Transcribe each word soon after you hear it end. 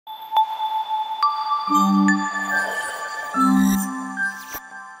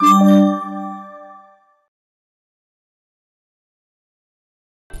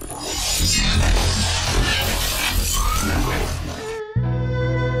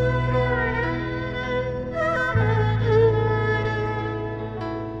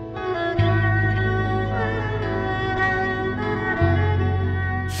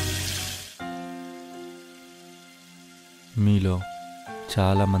మీలో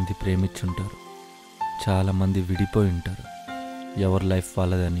చాలామంది ప్రేమించుంటారు, చాలామంది విడిపోయి ఉంటారు. ఎవరి లైఫ్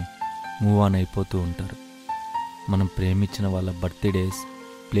వాళ్ళదని మూవ్ ఆన్ అయిపోతూ ఉంటారు. మనం ప్రేమించిన వాళ్ళ బర్త్డేస్,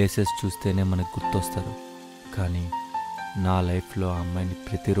 ప్లేసెస్ చూస్తేనే మనకు గుర్తొస్తారు. కానీ నా లైఫ్లో ఆ అమ్మాయిని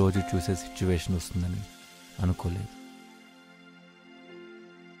ప్రతిరోజు చూసే సిచ్యువేషన్ వస్తుందని అనుకోలేదు.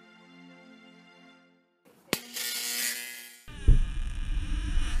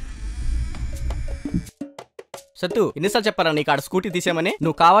 సత్తు, ఎన్నిసార్లు చెప్పారా నీకు ఆడ స్కూటీ తీసేమని?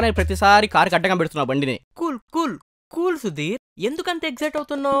 నువ్వు కావాలని ప్రతిసారి కారుకి అడ్డంగా పెడుతున్నావు బండిని. కూల్ కూల్ కూల్ సుధీర్, ఎందుకంత ఎగ్జైట్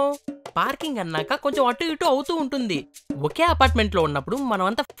అవుతున్నావు? పార్కింగ్ అన్నాక కొంచెం అటు ఇటు అవుతూ ఉంటుంది. ఒకే అపార్ట్మెంట్ లో ఉన్నప్పుడు మనం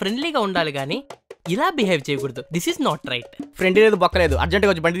అంతా ఫ్రెండ్లీగా ఉండాలి గానీ ఇలా బిహేవ్ చేయకూడదు. This is not right. Friend లేదు, బొక్కలేదు, అర్జెంట్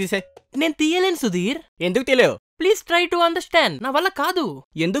గా వచ్చి బండి తీసే. నేను తీయలేను సుధీర్. ఎందుకు తెలియవు? Please try to understand. నా వల్ల కాదు.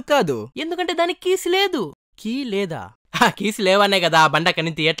 ఎందుకు కాదు? ఎందుకంటే దానికి కీస్ లేదు. కీ లేదా? కీస్ లేవనే కదా బండి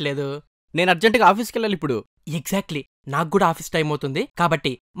అక్కడి తీయట్లేదు. నేను అర్జెంటుగా ఆఫీస్కి వెళ్ళాలి ఇప్పుడు. ఎగ్జాక్ట్లీ, నాకు కూడా ఆఫీస్ టైం అవుతుంది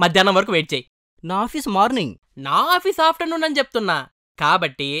కాబట్టి మధ్యాహ్నం వరకు వెయిట్ చేయి. నా ఆఫీస్ మార్నింగ్. నా ఆఫీస్ ఆఫ్టర్నూన్ అని చెప్తున్నా.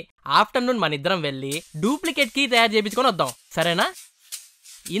 కాబట్టి ఆఫ్టర్నూన్ మన ఇద్దరం వెళ్ళి డూప్లికేట్ కీ తయారు చేయించుకొని వద్దాం, సరేనా?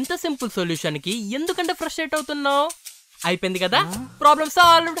 ఇంత సింపుల్ సొల్యూషన్ కి ఎందుకంటే ఫ్రస్ట్రేట్ అవుతున్నావు? అయిపోయింది కదా, problem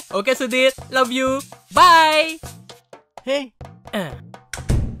solved. Okay Sudheer, love you, bye. హే,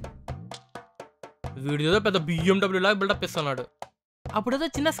 వీడియోలో పెద్ద BMW లాగా బిల్డప్ ఇస్తున్నాడు. అప్పుడేదో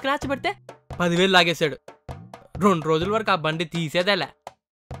చిన్న స్క్రాచ్ పెడితే 10,000 లాగేశాడు. 2 రోజుల వరకు ఆ బండి తీసేదేలే.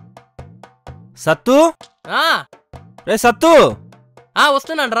 సత్తు, రే సత్తు,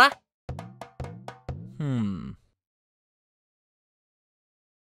 వస్తున్నాను రా.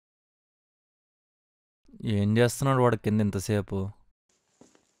 ఏం చేస్తున్నాడు వాడు కింద ఇంతసేపు?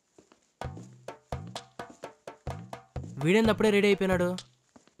 వీడేంది అప్పుడే రెడీ అయిపోయినాడు?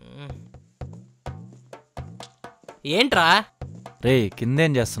 ఏంట్రా రే,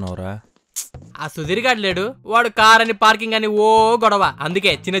 కిందేం చేస్తున్నావురా? ఆ సుధీర్ గాడు లేడు, వాడు కార్ అని పార్కింగ్ అని ఓ గొడవ.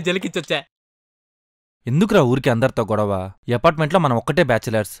 అందుకే చిన్న జలికిచ్చొచ్చా. ఎందుకురా ఊరికి అందరితో గొడవ? ఈ అపార్ట్మెంట్లో మనం ఒక్కటే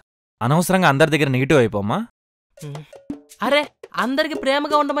బ్యాచిలర్స్. అనవసరంగా అందరి దగ్గర నెగిటివ్ అయిపోమా? అరే, అందరికి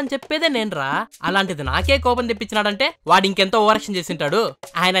ప్రేమగా ఉండమని చెప్పేదే నేనురా. అలాంటిది నాకే కోపం తెప్పించినాడంటే వాడు ఇంకెంతో ఓవరాక్షన్ చేసింటాడు.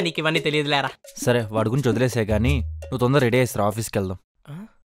 ఆయన నీకు ఇవన్నీ తెలియదులేరా. సరే, వాడి గురించి వదిలేసే గానీ నువ్వు తొందర రెడీ అయ్యిరా, ఆఫీస్కి వెళ్దాం.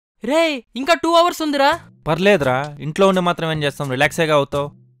 రే, ఇంకా 2 hours ఉందిరా. పర్లేదురా, ఇంట్లో ఉండి మాత్రం ఏం చేస్తాం, రిలాక్సేగా అవుతావు.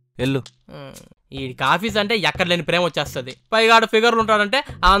 వెళ్ళు. వీడికి ఆఫీస్ అంటే ఎక్కడ లేని ప్రేమ వచ్చేస్తుంది. పైగా ఆడ ఫిగర్లు ఉంటాడంటే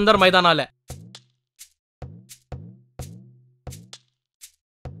అందరు మైదానాలే.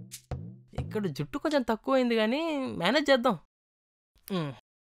 ఇక్కడ జుట్టు కొంచెం తక్కువైంది కానీ మేనేజ్ చేద్దాం.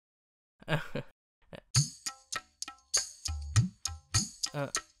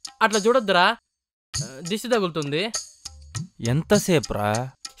 అట్లా చూడొద్దురా, దిష్టి తగులుతుంది. ఎంతసేపు రా?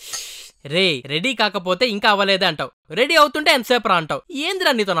 రే, రెడీ కాకపోతే ఇంకా అవ్వలేదే అంటావు, రెడీ అవుతుంటే ఎంతసేపు రా అంటావు.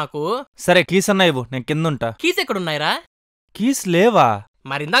 ఏందిరా నీతో నాకు? సరే, కీస్ అన్నా ఇవ్వు, నేను కిందుంటా. కీస్ ఎక్కడున్నాయిరా? కీస్ లేవా?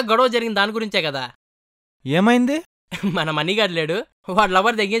 మరిందాక గొడవ జరిగిన దాని గురించే కదా. ఏమైంది? మన మనీగాడు లేడు, వాడు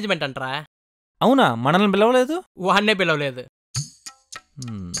లవర్ది ఎంగేజ్మెంట్ అంటరా. అవునా? మనల్ని పిలవలేదు? వాడినే పిలవలేదు.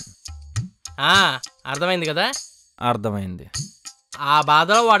 అర్థమైంది కదా? అర్థమైంది. ఆ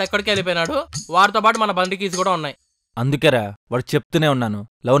బాధలో వాడు ఎక్కడికి వెళ్ళిపోయినాడు. వాడితో పాటు మన బండి కీస్ కూడా ఉన్నాయి. అందుకేరా వాడు చెప్తూనే ఉన్నాను,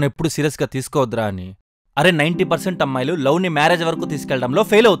 లవ్ని ఎప్పుడు సీరియస్గా తీసుకోవద్దురా అని. అరే, 90% అమ్మాయిలు లవ్ని మ్యారేజ్ వరకు తీసుకెళ్లడంలో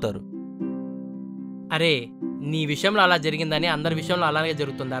ఫెయిల్ అవుతారు. అరే, నీ విషయంలో అలా జరిగిందని అందరి విషయంలో అలాగే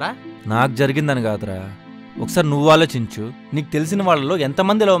జరుగుతుందారా? నాకు జరిగిందని కాదురా, ఒకసారి నువ్వు ఆలోచించు. నీకు తెలిసిన వాళ్ళలో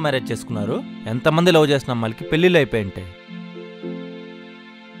ఎంతమంది లవ్ మ్యారేజ్ చేసుకున్నారు? ఎంతమంది లవ్ చేసిన అమ్మాయిలకి పెళ్ళిళ్ళు అయిపోయింటాయి.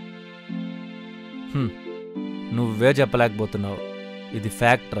 నువ్వే చెప్పలేకపోతున్నావు, ఇది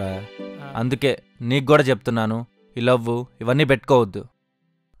ఫ్యాక్ట్ రా. అందుకే నీకు కూడా చెప్తున్నాను, ఈ లవ్ ఇవన్నీ పెట్టుకోవద్దు.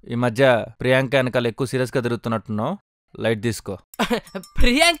 ఈ మధ్య ప్రియాంక వెనకాల ఎక్కువ సీరియస్గా తిరుగుతున్నట్టున్నావు, లైట్ తీసుకో.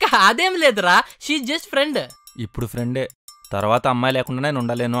 ప్రియాంక అదేం లేదురా, షీ జస్ట్ ఫ్రెండ్. ఇప్పుడు ఫ్రెండే, తర్వాత అమ్మాయి లేకుండా నేను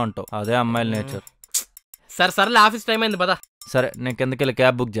ఉండలేను అంటావు. అదే అమ్మాయిల నేచర్. సరే సర్లే, ఆఫీస్ టైం అయింది పదా. సరే, నేను కిందకెళ్ళి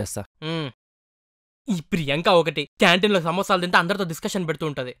క్యాబ్ బుక్ చేస్తా. ఈ ప్రియాంక ఒకటి క్యాంటీన్లో సమోసాలు తింటే అందరితో డిస్కషన్ పెడుతూ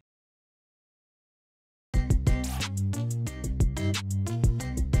ఉంటది.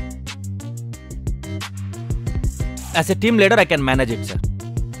 As a team leader I can manage it sir.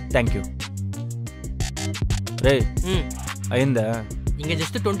 Thank you. రే, అయిందా? ఇంకా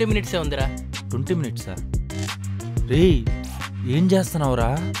జస్ట్ 20 minutes ఉందిరా. 20 minutes రే, ఏం చేస్తున్నావురా?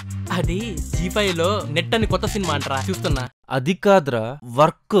 అది G5లో నెట్ అని కొత్త సినిమా అంటరా చూస్తున్నా. అది కాదురా,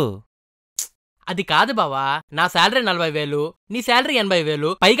 వర్క్. అది కాదు బావా, నా శాలరీ 40,000, నీ శాలరీ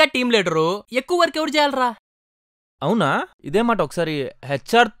 80,000, పైగా టీం లీడరు, ఎక్కువ వర్క్ ఎవరు చేయాలరా? అవునా? ఇదే మాట ఒకసారి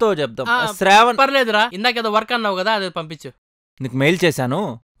HR తో చెప్దాం. శ్రావణ్ పర్లేదురా, ఇందాకేదో వర్క్ అన్నావు కదా, అది పంపించు. నీకు మెయిల్ చేశాను,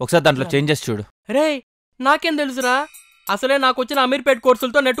 ఒకసారి దాంట్లో చేంజెస్ చూడు. రే నాకేం తెలుసురా, అసలే నాకు వచ్చిన అమీర్పేట్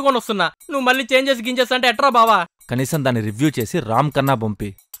కోర్సులతో నెట్టుకొని వస్తున్నా, నువ్వు మళ్ళీ చేంజెస్ గింజెస్ అంటే ఎట్రా బావా? కనీసం దాన్ని రివ్యూ చేసి రామ్ కన్నా పంపి.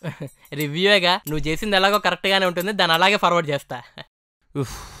 రివ్యూగా నువ్వు చేసింది ఎలాగో కరెక్ట్ గానే ఉంటుంది, దాన్ని అలాగే ఫార్వర్డ్ చేస్తా.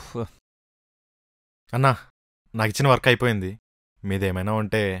 అన్నా నాకు ఇచ్చిన వర్క్ అయిపోయింది, మీదేమైనా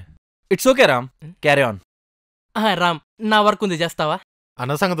ఉంటే. It's okay Ram, carry on. Ram, నా వర్క్ ఉంది, చేస్తావా?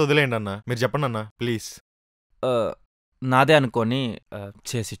 అన్న సంగతి వదిలేయండి అన్న, మీరు చెప్పండి అన్న ప్లీజ్. నాదే అనుకోని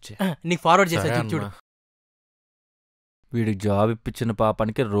చేసిచ్చే. నీకు ఫార్వర్డ్ చేసా చూడు. వీడికి జాబ్ ఇప్పించిన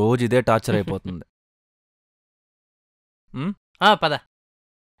పాపానికి రోజు ఇదే టార్చర్ అయిపోతుంది. పద.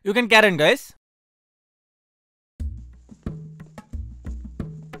 You can carry on guys.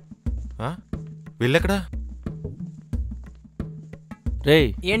 వీళ్ళెక్కడా? రేయ్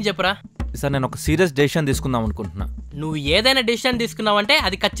ఏం చెప్పురా? సార్ నేను ఒక సీరియస్ డెసిషన్ తీసుకుందాం అనుకుంటున్నా. నువ్వు ఏదైనా డెసిషన్ తీసుకున్నావంటే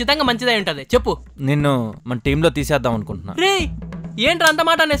అది ఖచ్చితంగా మంచిదై ఉంటది, చెప్పు. నిన్ను మన టీంలో తీసేద్దాం అనుకుంటున్నా. రే ఏంట్రా అంత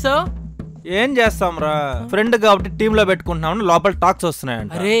మాట అనేసావు? ఏం చేస్తాంరా, ఫ్రెండ్ కాబట్టి టీంలో పెట్టుకుంటున్నామని లోపల టాక్స్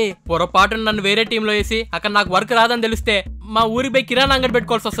వస్తున్నాయంట. అరే పొరపాటున నన్ను వేరే టీంలో వేసి అక్కడ నాకు వర్క్ రాదని తెలిస్తే మా ఊరికి పోయి కిరాణా అంగడి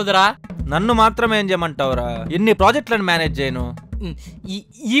పెట్టుకోవాల్సి వస్తుందిరా. నన్ను మాత్రం ఏం చేయమంటావురా, ఎన్ని ప్రాజెక్టులను మేనేజ్ చేయను.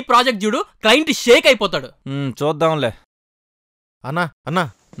 ఈ ప్రాజెక్ట్ చూడు, క్లయింట్ షేక్ అయిపోతాడు. చూద్దాంలే. అన్నా అన్నా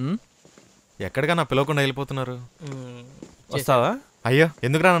ఎక్కడికన్నా పిలవకుండా వెళ్ళిపోతున్నారు? వస్తావా? అయ్యో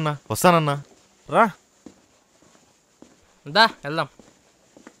ఎందుకు రానన్నా, వస్తానన్నా. రా దా వెళ్దాం.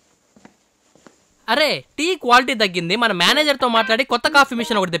 అరే టీ క్వాలిటీ తగ్గింది, మన మేనేజర్తో మాట్లాడి కొత్త కాఫీ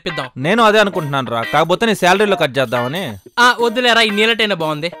మిషన్ ఒకటి తెప్పిద్దాం. నేను అదే అనుకుంటున్నాను రా, కాకపోతే నీ శాలరీలో కట్ చేద్దామని. వద్దులేరా, ఈ నీలటైనా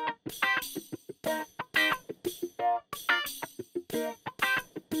బాగుంది.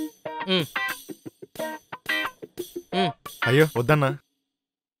 అయ్యో వద్దన్నా.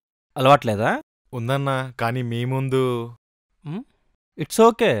 అలవాట్లేదా? ఉందన్నా, కానీ మీ ముందు. It's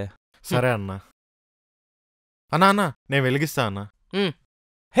okay. సరే అన్నా. అన్నా అన్నా నేను వెలిగిస్తా అన్నా.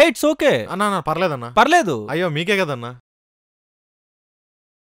 హే ఇట్స్ ఓకే అన్నా. అన్నా పర్లేదన్నా. పర్లేదు. అయ్యో మీకే కదన్నా,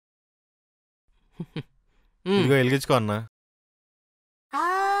 ఇదిగో వెలిగించుకో అన్నా.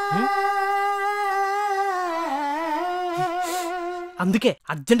 అందుకే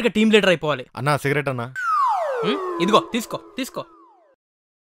అర్జెంట్ గా టీం లీడర్ అయిపోవాలి. అన్నా సిగరెట్ అన్నా. ఇదిగో తీసుకో తీసుకో.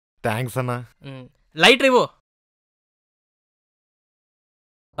 థ్యాంక్స్ అన్నా. లైటర్ ఇవ్వు.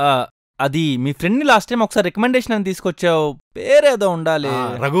 అది మీ ఫ్రెండ్ ని లాస్ట్ టైం ఒకసారి రికమెండేషన్ అని తీసుకొచ్చావు, పేరేదో ఉండాలి.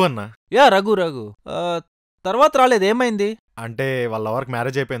 రఘు అన్నా. యా రఘు. తర్వాత రాలేదు, ఏమైంది? అంటే వాళ్ళ వరకు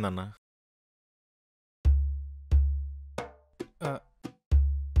మ్యారేజ్ అయిపోయిందన్నా.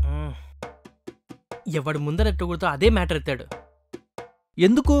 ఎవడు ముందరెట్టకూడదు అదే మ్యాటర్ ఎత్తాడు.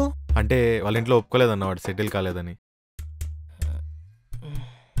 ఎందుకు? అంటే వాళ్ళ ఇంట్లో ఒప్పుకోలేదన్న, వాడు సెటిల్ కాలేదని.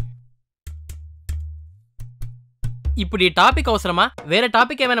 ఇప్పుడు ఈ టాపిక్ అవసరమా? వేరే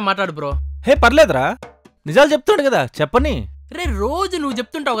టాపిక్ ఏమైనా మాట్లాడు బ్రో. హే పర్లేదురా, నిజాలు చెప్తాడు కదా, చెప్పని. రే రోజు నువ్వు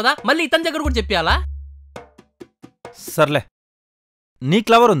చెప్తుంటావు కదా, మళ్ళీ ఇతని దగ్గర కూడా చెప్పాలా? సర్లే,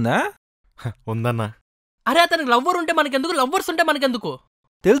 నీకు లవర్ ఉందా? ఉందన్నా. అరే అతనికి లవ్వర్ ఉంటే మనకెందుకు, లవ్వర్స్ ఉంటే మనకెందుకు?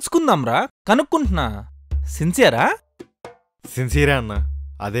 తెలుసుకుందాంరా, కనుక్కుంటున్నా. సిన్సియరా? సిన్సియరే అన్నా.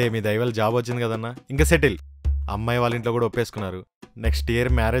 అదే మీ దైవాలు జాబ్ వచ్చింది కదన్నా, ఇంకా సెటిల్. అమ్మాయి వాళ్ళ ఇంట్లో కూడా ఒప్పేసుకున్నారు. నెక్స్ట్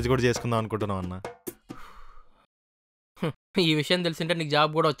ఇయర్ మ్యారేజ్ కూడా చేసుకుందాం అనుకుంటున్నాం అన్నా. ఈ విషయం తెలిసింటే నీకు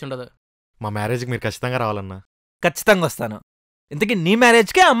జాబ్ కూడా వచ్చిండదు. మా మ్యారేజ్కి మీరు ఖచ్చితంగా రావాలన్నా. ఖచ్చితంగా వస్తాను. ఇంతకీ నీ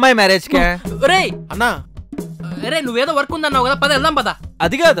మ్యారేజ్కే అమ్మాయి మ్యారేజ్కే? రే అన్నా. అరే నువ్వేదో వర్క్ ఉందన్నావు కదా, పద వెళ్దాం పద.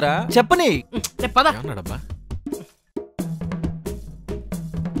 అది కాదురా, చెప్పని. పద. ఏమన్నాడబ్బా?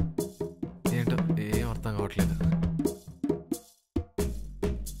 ఏంటో ఏం అర్థం కావట్లేదు.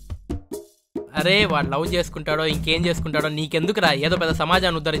 అరే వాడు లవ్ చేసుకుంటాడో ఇంకేం చేసుకుంటాడో నీకెందుకురా, ఏదో పెద్ద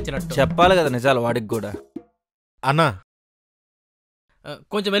సమాజాన్ని ఉద్ధరించినట్టు. చెప్పాలి కదా నిజాలు వాడికి కూడా. అన్నా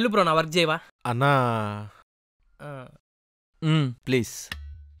కొంచెం వెళ్ళు బ్రో, నా వర్క్ చేయవా? అన్నా ప్లీజ్.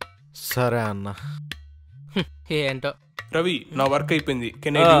 సరే అన్నా. ఏంటో రవి, నా వర్క్ అయిపోయింది.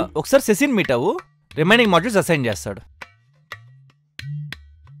 ఒకసారి సెసిన్ మీట్ అవ్వు, రిమైనింగ్ మాడ్యూల్స్ అసైన్ చేస్తాడు.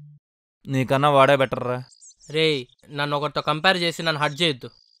 నీకన్నా వాడే బెటర్ రా. రే నన్ను ఒకరితో కంపేర్ చేసి నన్ను హర్ట్ చేయొద్దు.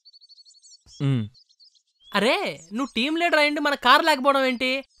 అరే నువ్వు టీం లీడర్ అయ్యిండి మన కార్ లేకపోవడం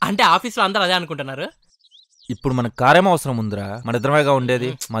ఏంటి? అంటే ఆఫీస్లో అందరూ అదే అనుకుంటున్నారు. ఇప్పుడు మనకు కారేమో అవసరం ఉందిరా, మన ఇద్దరమేగా ఉండేది,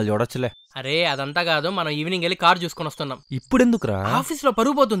 మళ్ళీ చూడొచ్చులే. అరే అదంతా కాదు, మనం ఈవినింగ్ వెళ్ళి కార్ చూసుకొని వస్తున్నాం. ఇప్పుడు ఎందుకురా? ఆఫీస్ లో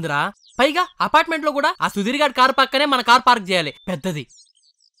పరుగు పోతుందిరా. పైగా అపార్ట్మెంట్ లో కూడా ఆ సుధీర్ గారి కార్ పక్కనే మన కార్ పార్క్ చేయాలి, పెద్దది.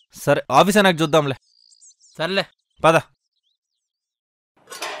 సరే ఆఫీస్ అయినాక చూద్దాంలే. సర్లే పద.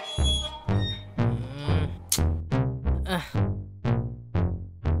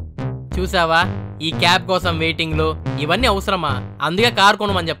 చూసావా ఈ క్యాబ్ కోసం వెయిటింగ్లు ఇవన్నీ అవసరమా? అందుకే కార్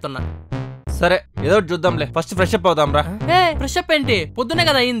కొనమని చెప్తున్నా. సరే ఏదో ఒకటి చూద్దాంలే, ఫస్ట్ ఫ్రెష్ అప్ అవుదాం రా. ఫ్రెష్ అప్ ఏంటి? పొద్దునే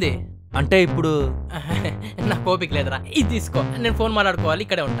కదా అయింది. అంటే ఇప్పుడు నా కోపిక లేదురా, ఇది తీసుకో. నేను ఫోన్ మాట్లాడుకోవాలి,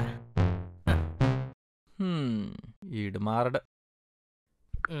 ఇక్కడే ఉంటా. ఈడు మారడ.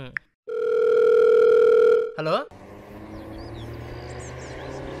 హలో,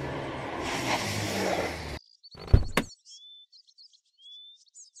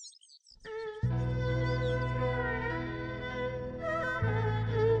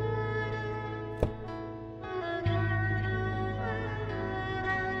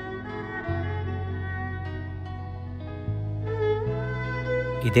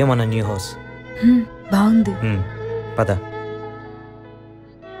 ఇదే మన న్యూ హౌస్. బాగుంది. పద.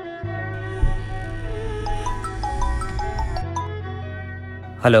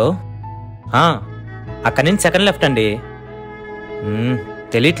 హలో, అక్కడి నుంచి సెకండ్ లెఫ్ట్ అండి.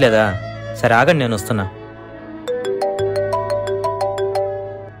 తెలియట్లేదా? సరే ఆగండి, నేను వస్తున్నా.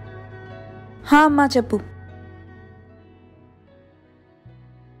 అమ్మా చెప్పు.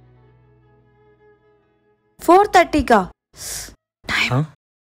 ఫోర్ 4:30కా?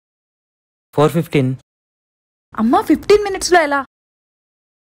 4:15. అమ్మా 15 minutesలో ఎలా?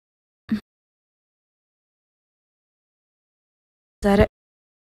 సరే,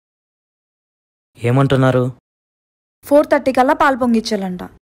 ఏమంటున్నారు? 4:30 కల్లా పాలు పొంగిచ్చాలంట.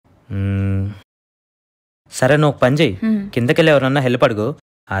 సరే, నువ్వు పని చెయ్యి, కిందకెళ్ళి ఎవరన్నా హెల్ప్ అడుగు.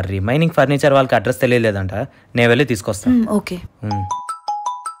 ఆ రిమైనింగ్ ఫర్నిచర్ వాళ్ళకి అడ్రస్ తెలియలేదంట, నేను వెళ్ళి తీసుకొస్తాను. ఓకే.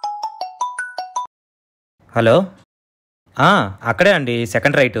 హలో, అక్కడే అండి,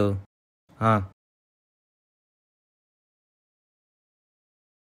 సెకండ్ రైటు.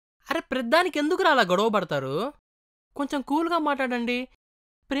 అరే ప్రతిదానికి ఎందుకు అలా గొడవ పడతారు? కొంచెం కూల్గా మాట్లాడండి,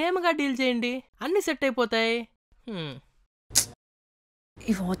 ప్రేమగా డీల్ చేయండి, అన్నీ సెట్ అయిపోతాయి.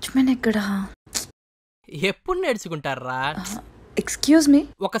 ఈ వాచ్మెన్ ఎక్కడా? ఎప్పుడు నేర్చుకుంటారా? ఎక్స్క్యూజ్ మీ,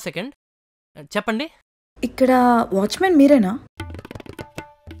 ఒక సెకండ్, చెప్పండి. ఇక్కడ వాచ్మెన్ మీరేనా?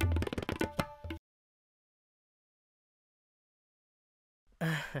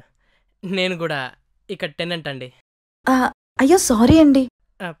 నేను కూడా ఇక్కడ టెనెంట్ అండి. అయ్యో సారీ అండి.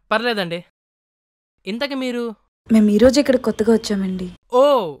 పర్లేదండి. ఇంతకు మీరు? మేము ఈరోజు ఇక్కడ కొత్తగా వచ్చామండి. ఓ,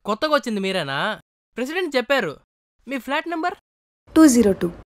 కొత్తగా వచ్చింది మీరేనా? ప్రెసిడెంట్ చెప్పారు. మీ ఫ్లాట్ నెంబర్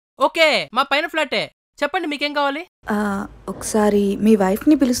 202. ఓకే, మా పైన ఫ్లాటే. చెప్పండి, మీకేం కావాలి? ఒకసారి మీ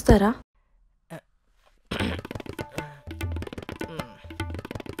వైఫ్ని పిలుస్తారా?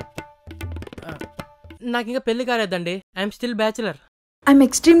 నాకు ఇంకా పెళ్లి కాలేదండి, I'm still bachelor. I'm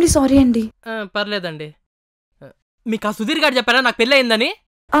extremely sorry అండి. పర్లేదండి. మీకు ఆ సుధీర్ గారు చెప్పారా నాకు పెళ్ళి అయిందని?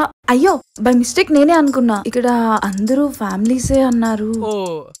 అయ్యో, బై మిస్టేక్ నేనే అనుకున్నా. ఇక్కడ అందరూ ఫ్యామిలీసే అన్నారు. ఓ,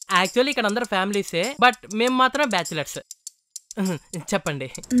 యాక్చువల్లీ ఇక్కడ అందరూ ఫ్యామిలీసే, బట్ మేము మాత్రం బ్యాచులర్స్. చెప్పండి.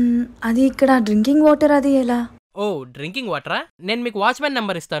 అది ఇక్కడ డ్రింకింగ్ వాటర్ అది ఎలా? ఓ, డ్రింకింగ్ వాటరా? నేను మీకు వాచ్మెన్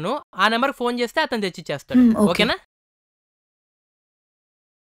నెంబర్ ఇస్తాను, ఆ నెంబర్కి ఫోన్ చేస్తే అతను తెచ్చిచ్చేస్తాడు. ఓకేనా?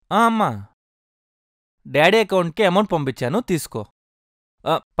 అమ్మా, డాడీ అకౌంట్కి అమౌంట్ పంపించాను, తీసుకో.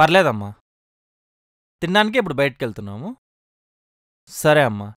 పర్లేదమ్మా, తినడానికి ఇప్పుడు బయటకు వెళ్తున్నాము. సరే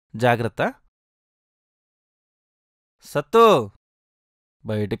అమ్మా, జాగ్రత్త. సత్తు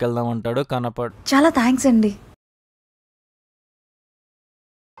బయటికి వెళ్దామంటాడు, కనపడు. చాలా థ్యాంక్స్ అండి.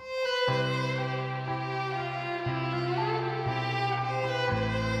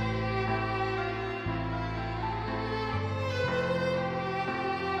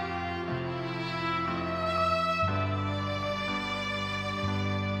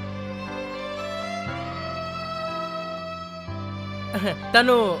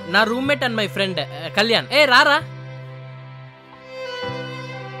 తను నా roommate and my friend Kalyan. రారా.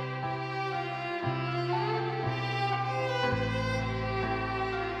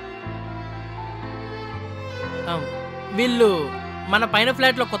 వీళ్ళు మన పైన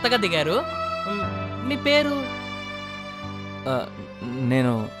ఫ్లాట్లో కొత్తగా దిగారు. మీ పేరు?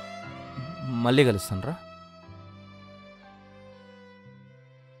 నేను మళ్ళీ కలుస్తాను రా.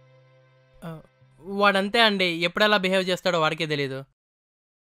 వాడంతే అండి, ఎప్పుడెలా బిహేవ్ చేస్తాడో వాడికే తెలీదు.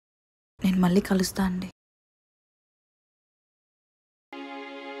 నేను మళ్ళీ కలుస్తా అండి.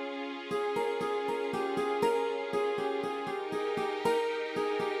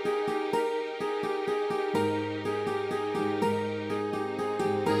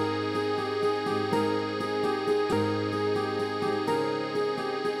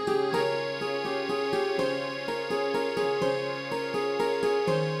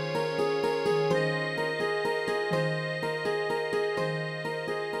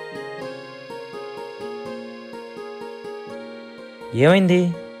 ఏమైంది?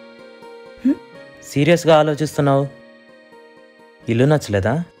 సీరియస్గా ఆలోచిస్తున్నావు? ఇల్లు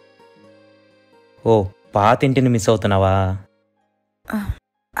నచ్చలేదా? ఓ పాత ఇంటిని మిస్ అవుతున్నావా?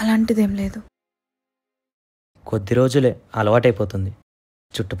 అలాంటిదేం లేదు. కొద్ది రోజులే, అలవాటైపోతుంది.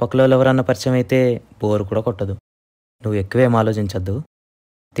 చుట్టుపక్కల ఎవరన్నా పరిచయం అయితే బోరు కూడా కొట్టదు. నువ్వు ఎక్కువేం ఆలోచించద్దు.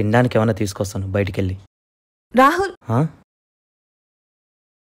 తినడానికి ఏమైనా తీసుకొస్తాను బయటికెళ్ళి. రాహుల్,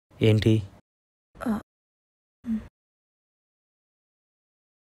 ఏంటి?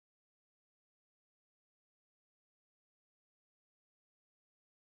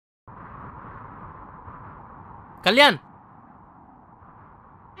 కళ్యాణ్,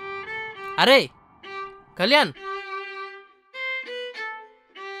 అరే కళ్యాణ్,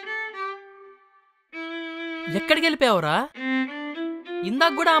 ఎక్కడికి వెళ్ళిపోయావురా?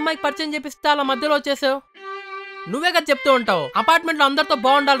 ఇందాక కూడా అమ్మాయికి పరిచయం చేపిస్తే అలా మధ్యలో వచ్చేసావు. నువ్వే కదా చెప్తూ ఉంటావు అపార్ట్మెంట్లో అందరితో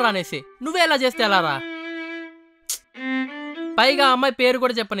బాగుండాలి రానేసి. నువ్వే ఎలా చేస్తే ఎలా రా? పైగా అమ్మాయి పేరు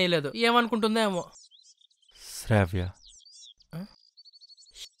కూడా చెప్పనీయలేదు, ఏమనుకుంటుందో ఏమో. శ్రావ్య.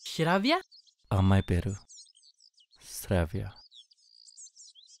 శ్రావ్య? అమ్మాయి పేరు శ్రావ్య.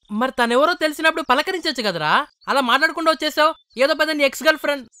 మరి తనెవరో తెలిసినప్పుడు పలకరించచ్చు కదరా, అలా మాట్లాడకుండా వచ్చేసావు. ఏదో పెద్ద నీ ఎక్స్ గర్ల్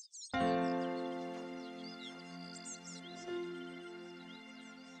ఫ్రెండ్.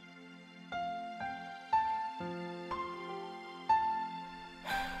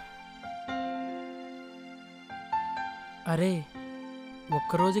 అరే,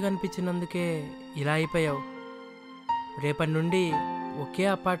 ఒక్కరోజు కనిపించినందుకే ఇలా అయిపోయావు. రేపటి నుండి ఒకే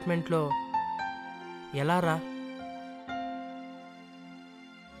అపార్ట్మెంట్లో ఎలా రా?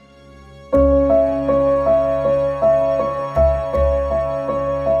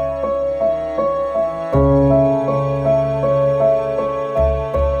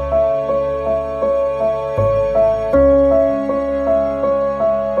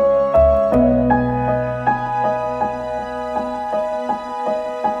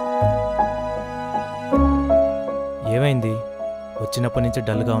 ఏమైంది? వచ్చినప్పటి నుంచి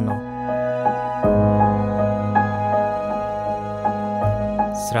డల్గా ఉన్నావు.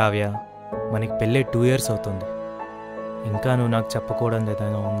 శ్రావ్య, మనకి పెళ్ళి 2 years అవుతుంది. ఇంకా నువ్వు నాకు చెప్పకూడదు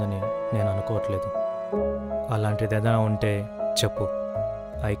ఏదైనా ఉందని నేను అనుకోవట్లేదు. అలాంటిది ఏదైనా ఉంటే చెప్పు,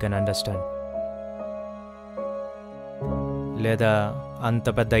 ఐ కెన్ అండర్స్టాండ్. లేదా అంత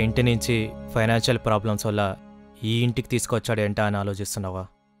పెద్ద ఇంటి నుంచి ఫైనాన్షియల్ ప్రాబ్లమ్స్ వల్ల ఈ ఇంటికి తీసుకొచ్చాడేంటా అని ఆలోచిస్తున్నావా?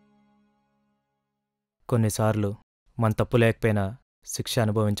 కొన్నిసార్లు మన తప్పు లేకపోయినా శిక్ష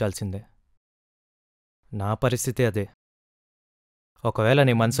అనుభవించాల్సిందే. నా పరిస్థితి అదే. ఒకవేళ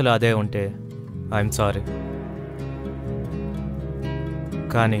నీ మనసులో అదే ఉంటే ఐఎమ్ సారీ.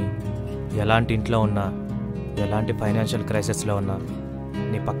 కానీ ఎలాంటి ఇంట్లో ఉన్నా, ఎలాంటి ఫైనాన్షియల్ క్రైసిస్లో ఉన్నా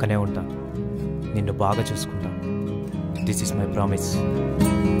నీ పక్కనే ఉంటా, నిన్ను బాగా చూసుకుంటా. This is my promise.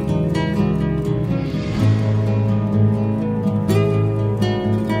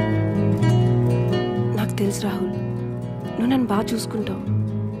 నాకు తెలుసు రాహుల్, నువ్వు నన్ను బాగా చూసుకుంటావు,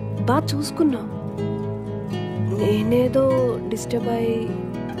 బాగా చూసుకున్నావు. నేనేదో డిస్టర్బ్ అయ్యి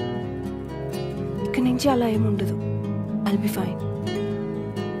ఇక్కడి నుంచి అలా ఏముండదు. I'll be fine.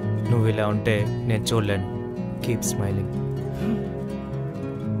 నువ్వు ఇలా ఉంటే నేను చూడలేను. Keep smiling.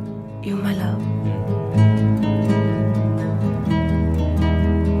 You my love.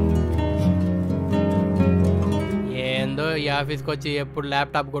 ఏందో ఈ ఆఫీస్కి వచ్చి ఎప్పుడు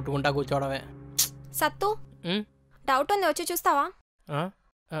ల్యాప్టాప్ కొట్టుకుంటా కూర్చోవడమే. సత్తు, డౌట్ ఉంది, వచ్చి చూస్తావా?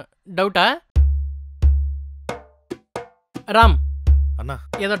 డౌటా? రామ్ అన్నా,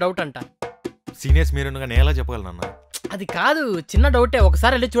 ఏదో డౌట్ అంట. సీనియర్స్ మీరుగా నేను ఎలా చెప్పగలనన్నా? అది కాదు, చిన్న డౌటే,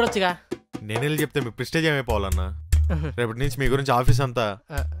 ఒకసారి వెళ్ళి చూడొచ్చుగా. నేను వెళ్ళి చెప్తే మీ ప్రెస్టేజ్ ఏమైపోవాలన్నా? రేపటి నుంచి మీ గురించి ఆఫీస్ అంతా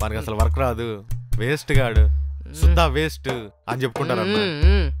మనకి అసలు వర్క్ రాదు, వేస్ట్ గాడు, సుద్దా వేస్ట్ అని చెప్పుకుంటారన్నా.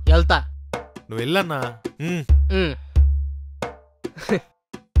 వెళ్తా, నువ్వు వెళ్ళన్నా.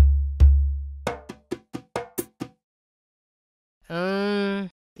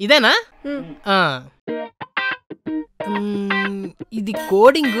 ఇదేనా? ఇది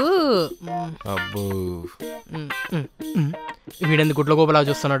కోడింగ్. అబ్బో, వీడెందుకు గుడ్ల గోపలా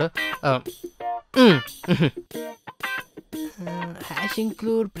చూస్తున్నాడు? Hash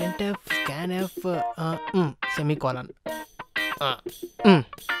include printf scanf semicolon.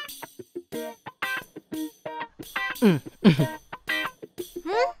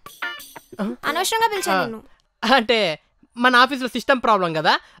 అనవసరంగా పిలిచాను. అంటే మన ఆఫీస్లో సిస్టమ్ ప్రాబ్లం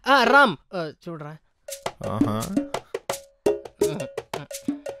కదా. రామ్ చూడరా,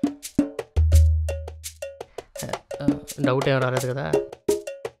 డౌట్ ఏం రాలేదు కదా.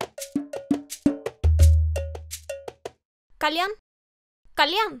 కళ్యాణ్,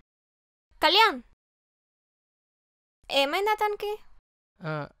 కళ్యాణ్, కళ్యాణ్, ఏమైంది అతనికి?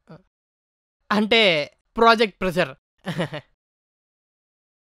 అంటే ప్రాజెక్ట్ ప్రెషర్.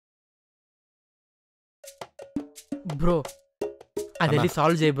 బ్రో అది వెళ్ళి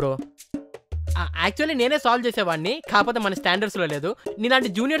సాల్వ్ చేయి బ్రో. యాక్చువల్లీ నేనే సాల్వ్ చేసేవాడిని, కాకపోతే మన స్టాండర్డ్స్లో లేదు. నీలాంటి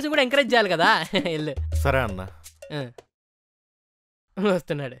జూనియర్స్ కూడా ఎంకరేజ్ చేయాలి కదా. వెళ్ళు. సరే అన్న.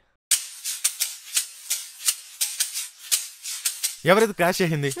 వస్తున్నాడు. ఎవరైతే క్రాష్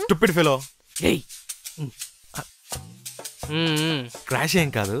చేసింది? Stupid fellow. క్రాష్ ఏం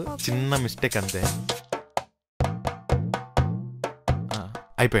కాదు, చిన్న మిస్టేక్ అంతే.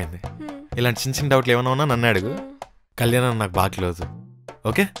 అయిపోయింది. ఇలాంటి చిన్న చిన్న డౌట్లు ఏమైనా ఉన్నా నన్ను అడుగు. కళ్యాణ్ నాకు బాగా క్లోజ్.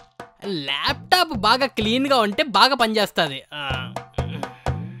 ఓకే. ల్యాప్టాప్ బాగా క్లీన్ గా ఉంటే బాగా పనిచేస్తుంది.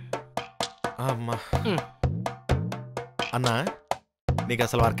 అన్నా నీకు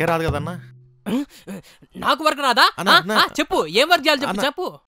అసలు వర్కే రాదు కదన్నా. నాకు వర్క్ రాదా? చెప్పు, ఏం వర్క్ చేయాలి చెప్పు. చెప్పు.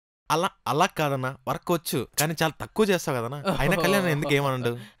 అలా కాదన్నా, వర్క్ వచ్చు కానీ చాలా తక్కువ చేస్తావు కదన్నా. అయినా కళ్యాణ్ ఎందుకు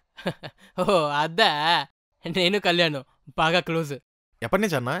ఏమనండు? ఓ అద్దా, నేను కళ్యాణ్ బాగా క్లోజ్. ఎప్పటి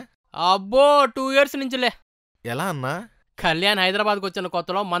నుంచి అన్నా? అబ్బో 2 years నుంచిలే. ఎలా అన్నా? కళ్యాణ్ హైదరాబాద్కి వచ్చిన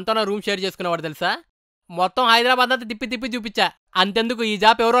కొత్తలో మనతోనే రూమ్ షేర్ చేసుకునేవాడు తెలుసా. మొత్తం హైదరాబాద్ అంతా తిప్పి తిప్పి చూపించా. అంతెందుకు ఈ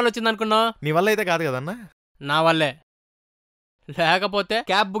జాబ్ ఎవరో వచ్చింది అనుకున్నావు? నీ వల్ల అయితే కాదు కదన్నా. నా వల్లే. లేకపోతే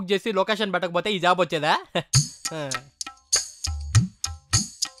క్యాబ్ బుక్ చేసి లొకేషన్ పెట్టకపోతే ఈ జాబ్ వచ్చేదా?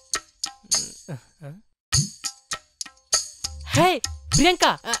 హే Priyanka,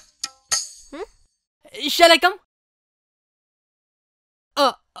 shall I come?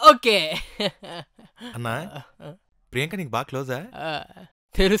 Okay. అన్నా ప్రియాంక నీకు బాగా క్లోజా?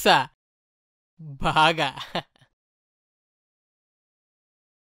 తెలుసా, బాగా.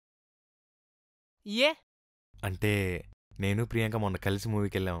 ఏ అంటే నేను ప్రియాంక మొన్న కలిసి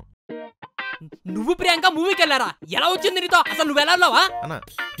మూవీకి వెళ్ళాం. నువ్వు ప్రియాంక మూవీకి వెళ్ళారా? ఎలా వచ్చింది నీతో? అసలు నువ్వు వెళ్ళావా? అన్నా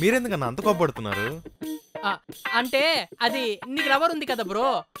మీరెందుకన్నా అంత కోపడుతున్నారు? అంటే అది నీకు లవర్ ఉంది కదా బ్రో,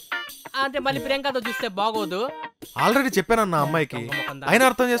 అంటే మళ్ళీ ప్రియాంకతో చూస్తే బాగోదు. ఆల్రెడీ చెప్పానన్నా అమ్మాయికి, అయినా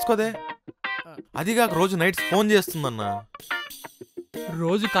అర్థం చేసుకోదే. అదిగాక రోజు నైట్స్ ఫోన్ చేస్తుందన్నా.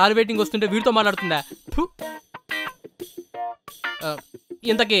 రోజు కాల్ వెయిటింగ్ వస్తుంటే వీడితో మాట్లాడుతుందా?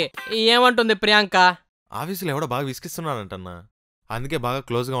 ఇంతకీ ఏమంటుంది ప్రియాంక? ఆఫీసులో ఎవడో బాగా విసిగిస్తున్నాడంటన్నా, అందుకే బాగా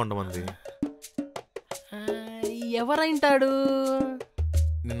క్లోజ్గా ఉండమంది. ఎవరైంటాడు?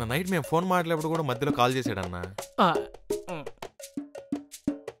 నిన్న నైట్ మేము ఫోన్ మాట్లాడేప్పుడు కూడా మధ్యలో కాల్ చేశాడన్నా.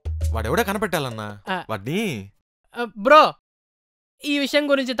 వాడెవడో కనపెట్టాలన్నా వాడిని. బ్రో ఈ విషయం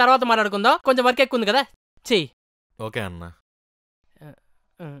గురించి తర్వాత మాట్లాడుకుందాం, కొంచెం వర్క్ ఎక్కువ ఉంది కదా, చెయ్యి. ఓకే అన్నా.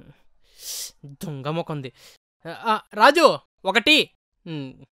 దొంగ మొక్కంది. రాజు ఒకటి.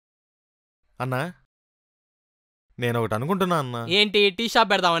 అన్నా నేను ఒకటి అనుకుంటున్నా అన్నా. ఏంటి? Tea shop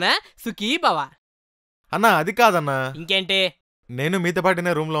పెడదామనా? సుఖీ బావా. అన్నా అది కాదన్నా. ఇంకేంటి? నేను మీతో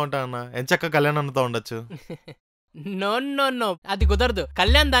పాటునే రూమ్ లో ఉంటా అన్నా, ఎంచక్క కళ్యాణ్ అన్నతో ఉండొచ్చు. నో నో నో, అది కుదరదు.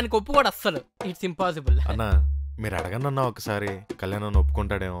 కళ్యాణ్ దానికి ఒప్పుకోడు అస్సలు. It's impossible. అన్నా మీరు అడగండి అన్నా ఒకసారి, కళ్యాణ్ అన్న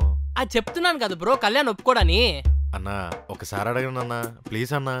ఒప్పుకుంటాడేమో. అది చెప్తున్నాను కదా బ్రో, కళ్యాణ్ ఒప్పుకోడని. అన్నా ఒకసారి అడగండి అన్నా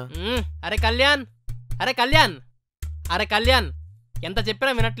ప్లీజ్ అన్నా. అరే కళ్యాణ్, అరే కళ్యాణ్, అరే కళ్యాణ్ ఎంత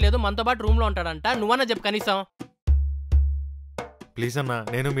చెప్పినా వినట్లేదు. మనతో పాటు రూమ్ లో ఉంటాడంట, నువ్వన్నా చెప్పు కనీసం. ప్లీజ్ అన్నా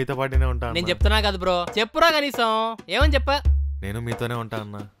నేను మీతో పాటునే ఉంటాను. నేను చెప్తున్నా కదా బ్రో, చెప్పురా కనీసం. ఏమని చెప్పా? నేను మీతోనే ఉంటా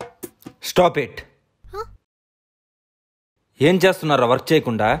అన్నా. Stop it. ఏం చేస్తున్నారా వర్క్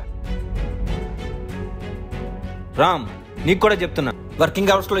చేయకుండా? రామ్ నీకు కూడా చెప్తున్నా,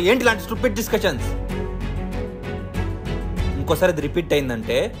 వర్కింగ్ అవర్స్ లో ఏంటి ఇలాంటి స్టూపిడ్ డిస్కషన్స్? ఇంకోసారి ఇది రిపీట్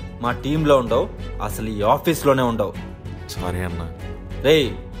అయిందంటే మా టీంలో ఉండవు, అసలు ఈ ఆఫీస్లోనే ఉండవు. సారీ అన్నా.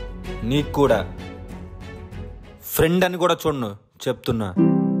 రేయ్ నీకు కూడా ఫ్రెండ్ అని కూడా చూడను చెప్తున్నా.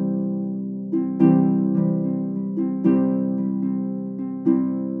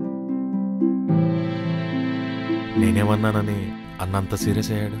 నేనేమన్నానని అన్నంత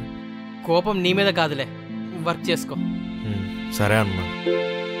సీరియస్ అయ్యాడు? కోపం నీ మీద కాదులే, వర్క్ చేసుకో. సరే అన్నా.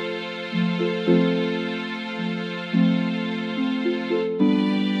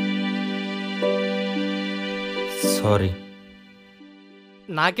 సారీ.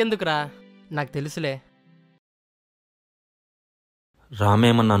 నాకెందుకురా, నాకు తెలుసులే.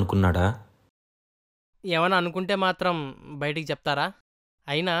 రామేమన్నా అనుకున్నాడా? ఏమన్నా అనుకుంటే మాత్రం బయటికి చెప్తారా?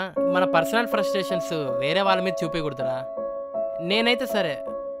 అయినా మన పర్సనల్ ఫ్రస్ట్రేషన్స్ వేరే వాళ్ళ మీద చూపించకూడదురా. నేనైతే సరే,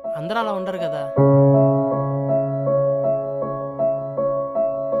 అందరూ అలా ఉండరు కదా.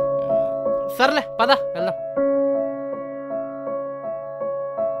 సర్లే పద వెళ్దాం.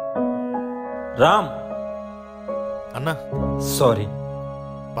 రామ్ అన్నా సారీ.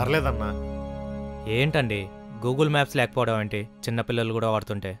 పర్లేదన్నా. ఏంటండి గూగుల్ మ్యాప్స్ లేకపోవడం ఏంటి? చిన్నపిల్లలు కూడా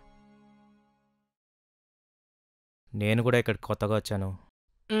వాడుతుంటే. నేను కూడా ఇక్కడ కొత్తగా వచ్చాను.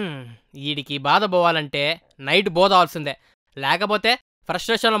 వీడికి బాధ పోవాలంటే నైట్ బోధవలసిందే, లేకపోతే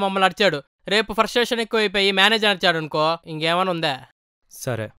ఫ్రస్ట్రేషన్లో మమ్మల్ని అడిచాడు. రేపు ఫ్రస్ట్రేషన్ ఎక్కువైపోయి మేనేజర్ అడిచాడు అనుకో, ఇంకేమైనా ఉందా?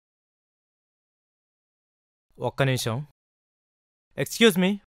 సరే ఒక్క నిమిషం. Excuse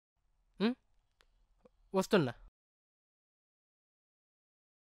me. వస్తున్నా.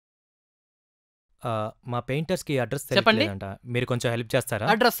 మా పెయింటర్స్కి అడ్రస్ చెప్పండి. తెలియదంట, మీరు కొంచెం హెల్ప్ చేస్తారా?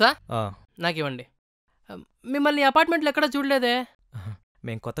 అడ్రస్సా? నాకు ఇవ్వండి. మిమ్మల్ని అపార్ట్మెంట్లో ఎక్కడ చూడలేదే.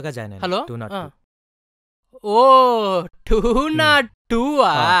 మేము కొత్తగా జాయిన్ అయ్యాం. హలో. 202. ఓ 202.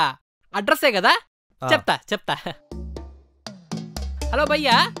 అడ్రస్సే కదా, చెప్తా. హలో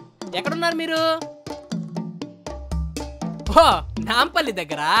భయ్యా, ఎక్కడున్నారు మీరు? ఓ నాంపల్లి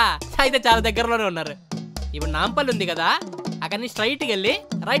దగ్గర. అయితే చాలా దగ్గరలోనే ఉన్నారు. ఇప్పుడు నాంపల్లి ఉంది కదా, అక్కడి నుంచి స్ట్రైట్కి వెళ్ళి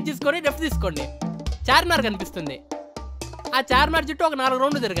రైట్ తీసుకొని లెఫ్ట్ తీసుకోండి. చార్మినార్ కనిపిస్తుంది. ఆ చార్మినార్ చుట్టూ ఒక 4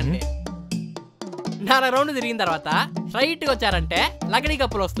 రౌండ్లు తిరగండి. 4 రౌండ్లు తిరిగిన తర్వాత స్ట్రైట్గా వచ్చారంటే లకడీ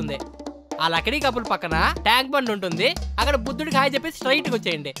కప్పులు వస్తుంది. ఆ లకడీ కప్పుల పక్కన ట్యాంక్ బండ్ ఉంటుంది. అక్కడ బుద్ధుడికి హాయ్ చెప్పేసి స్ట్రైట్గా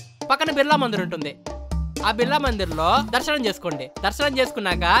వచ్చేయండి. పక్కన బిర్లా మందిర్ ఉంటుంది. ఆ బిర్లా మందిర్లో దర్శనం చేసుకోండి. దర్శనం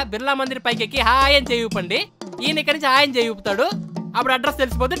చేసుకున్నాక బిర్లా మందిర్ పైకి ఎక్కి హాయ్ అని చేయూపండి. ఈయన ఇక్కడి నుంచి హాయ్ అని చేయూపుతాడు. అప్పుడు అడ్రస్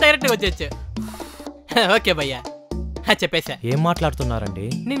తెలిసిపోతే డైరెక్ట్గా వచ్చేయచ్చు. ఓకే భయ్యా, చెప్పేసా. ఏం మాట్లాడుతున్నారండి?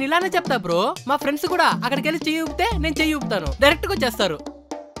 నేను ఇలానే చెప్తా బ్రో. మా ఫ్రెండ్స్ కూడా అక్కడికి వెళ్ళి చెయ్యి ఊపితే నేను చెయ్యి ఊపుతాను, డైరెక్ట్గా వచ్చేస్తారు.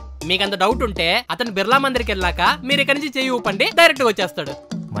 మీకు అంత డౌట్ ఉంటే అతను బిర్లా మందిర్కి వెళ్ళాక మీరు ఇక్కడి నుంచి చెయ్యి ఊపండి, డైరెక్ట్గా వచ్చేస్తాడు.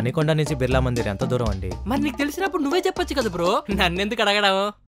 మణికొండ నుంచి బిర్లా మందిర్ ఎంత దూరం అండి? మరి నీకు తెలిసినప్పుడు నువ్వే చెప్పొచ్చు కదా బ్రో, నన్నెందుకు అడగడం?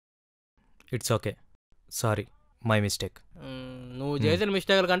 It's okay, sorry, my mistake. నువ్వు చేసిన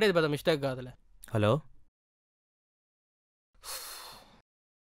మిస్టేక్ల కంటే ఇది పెద్ద మిస్టేక్ కాదులే. హలో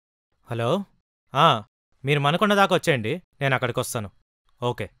హలో, మీరు మణికొండ దాకా వచ్చేయండి, నేను అక్కడికి వస్తాను.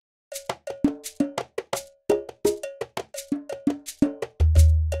 ఓకే.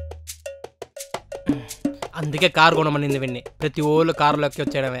 అందుకే కారు కొనమనింది విన్ని. ప్రతి ఓళ్ళు కారులోకి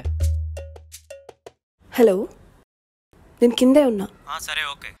వచ్చేయడమే. హలో, నేను కిందే ఉన్నా. సరే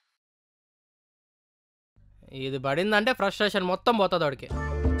ఓకే. ఇది పడిందంటే ఫ్రస్ట్రేషన్ మొత్తం పోతుంది వాడికి.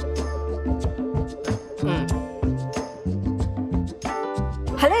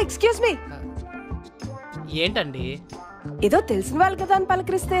 Hello, excuse me. ఏంటండి? ఏదో తెలిసిన వాళ్ళు కదా అని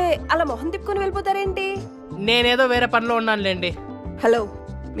పలకరిస్తే అలా మొహం తిప్పుకొని వెళ్ళిపోతారేంటి? నేనేదో వేరే పనిలో ఉన్నానులేండి. హలో,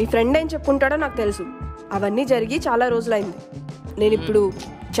 మీ ఫ్రెండ్ ఏం చెప్పుకుంటాడో నాకు తెలుసు. అవన్నీ జరిగి చాలా రోజులైంది. నేను ఇప్పుడు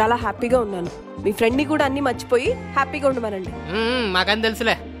చాలా హ్యాపీగా ఉన్నాను. మీ ఫ్రెండ్ని కూడా అన్ని మర్చిపోయి హ్యాపీగా ఉండమనండి. మాకని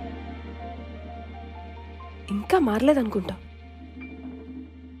తెలుసులే. ఇంకా మారలేదనుకుంటా.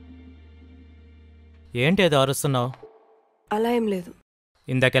 ఏంటి ఏదో అరుస్తున్నావు? అలా ఏం లేదు.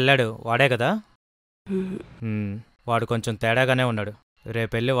 ఇందాకెళ్ళాడు వాడే కదా? వాడు కొంచెం తేడాగానే ఉన్నాడు.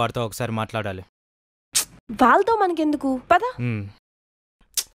 రేపెళ్ళి వాడితో ఒకసారి మాట్లాడాలి. వాళ్ళతో మనకెందుకు, పద.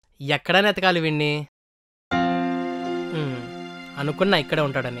 ఎక్కడైనా ఎతకాలి విన్ని. అనుకున్నా ఇక్కడే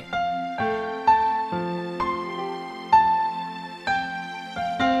ఉంటాడని.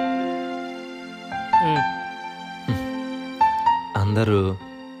 అందరూ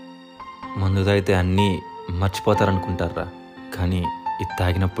మందు తాగితే అన్నీ మర్చిపోతారనుకుంటారా, కానీ ఇది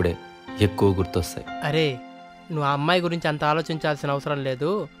తాగినప్పుడే ఎక్కువ గుర్తొస్తాయి. అరే, నువ్వు ఆ అమ్మాయి గురించి అంత ఆలోచించాల్సిన అవసరం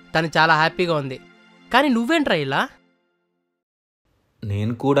లేదు. తను చాలా హ్యాపీగా ఉంది. కానీ నువ్వేంట్రా ఇలా?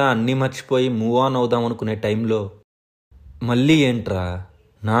 నేను కూడా అన్నీ మర్చిపోయి మూవ్ ఆన్ అవుదాం అనుకునే టైంలో మళ్ళీ ఏంట్రా,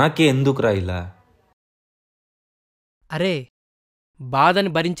 నాకే ఎందుకురా ఇలా? అరే, బాధని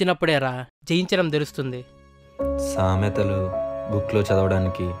భరించినప్పుడేరా జయించడం తెలుస్తుంది. సామెతలు బుక్లో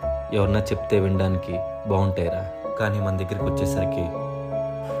చదవడానికి, ఎవరన్నా చెప్తే వినడానికి బాగుంటాయిరా, కానీ మన దగ్గరికి వచ్చేసరికి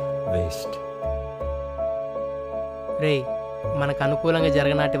వేస్ట్. రే, మనకు అనుకూలంగా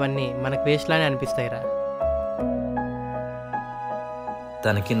జరగనాటివన్నీ మనకు వేస్ట్లానే అనిపిస్తాయిరా.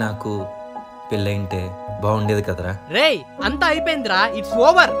 తనకి నాకు పెళ్ళయింటే బాగుండేది కదరా. రే, అంతా అయిపోయిందిరా, ఇట్స్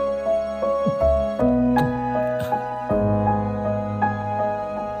ఓవర్.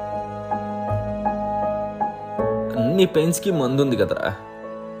 అన్ని పెయిన్స్కి మందు ఉంది కదరా,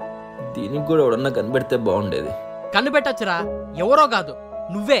 దీనికి కూడా ఎవడన్నా కనిపెడితే బాగుండేది. కనిపెట్టచ్చురా, ఎవరో కాదు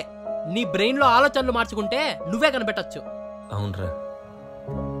నువ్వే. నీ బ్రెయిన్లో ఆలోచనలు మార్చుకుంటే నువ్వే కనిపెట్టచ్చు. అవునరా,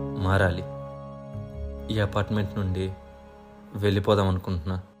 మారాలి. ఈ అపార్ట్మెంట్ నుండి వెళ్ళిపోదాం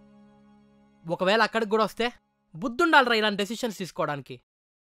అనుకుంటున్నా. ఒకవేళ అక్కడికి కూడా వస్తే బుద్ధుండాలరా ఇలాంటి డెసిషన్స్ తీసుకోవడానికి.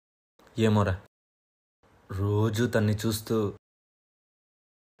 ఏమోరా, రోజు తన్ని చూస్తూ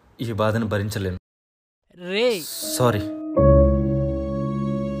ఈ బాధను భరించలేను. రే, సారీ.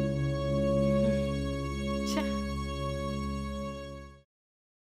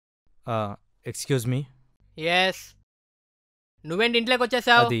 Excuse me. ఎస్. నువ్వేంటి ఇంట్లోకి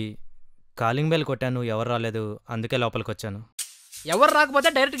వచ్చేసావు? అది కాలింగ్ బెల్ కొట్టాను, ఎవరు రాలేదు, అందుకే లోపలికి వచ్చాను. ఎవరు రాకపోతే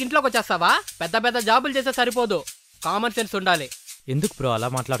డైరెక్ట్ ఇంట్లోకి వచ్చేస్తావా? పెద్ద పెద్ద జాబులు చేస్తే సరిపోదు, కామన్ సెన్స్ ఉండాలి. ఎందుకు బ్రో అలా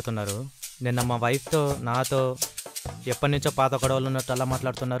మాట్లాడుతున్నారు? నిన్న మా వైఫ్తో నాతో ఎప్పటి నుంచో పాత గొడవలు ఉన్నట్టు అలా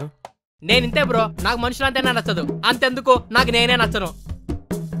మాట్లాడుతున్నారు. నేను ఇంతే బ్రో, నాకు మనుషులంటేనే నచ్చదు. అంతెందుకు, నాకు నేనే నచ్చను.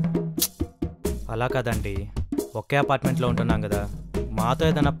 అలా కాదండి, ఒకే అపార్ట్మెంట్లో ఉంటున్నాం కదా, మాతో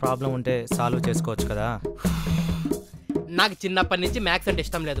ఏదైనా ప్రాబ్లం ఉంటే సాల్వ్ చేసుకోవచ్చు కదా. నాకు చిన్నప్పటి నుంచి మ్యాథ్స్ అంటే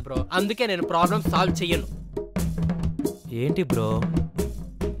ఇష్టం లేదు బ్రో, అందుకే నేను ప్రాబ్లమ్ సాల్వ్ చెయ్యను. ఏంటి బ్రో?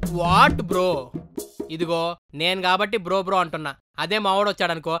 What bro? ఇదిగో నేను కాబట్టి బ్రో బ్రో అంటున్నా, అదే మావాడు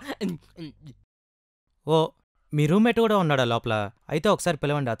వచ్చాడనుకో. ఓ, మీ రూమ్మేట్ కూడా ఉన్నాడా లోపల? అయితే ఒకసారి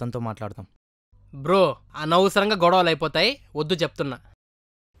పిలవండి, అతనితో మాట్లాడదాం. బ్రో అనవసరంగా గొడవలు అయిపోతాయి, వద్దు చెప్తున్నా.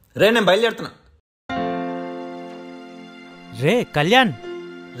 రే నేను బయలుదేరుతున్నా. రే కళ్యాణ్.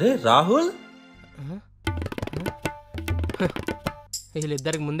 రే రాహుల్.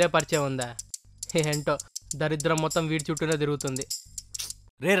 వీళ్ళిద్దరికి ముందే పరిచయం ఉందా ఏంటో, దరిద్రం మొత్తం వీడి చుట్టూనే తిరుగుతుంది.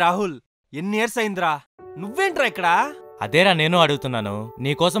 రే రాహుల్, ఎన్ని ఇయర్స్ అయిందిరా, నువ్వేంట్రా ఇక్కడ? అదేరా నేను అడుగుతున్నాను.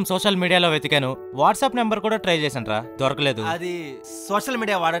 నీకోసం సోషల్ మీడియాలో వెతికాను, వాట్సాప్ నెంబర్ కూడా ట్రై చేశానురా, దొరకలేదు. అది సోషల్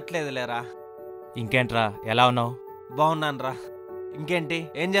మీడియా వాడట్లేదు లేరా. ఇంకేంట్రా, ఎలా ఉన్నావు? బాగున్నానురా. ఇంకేంటి,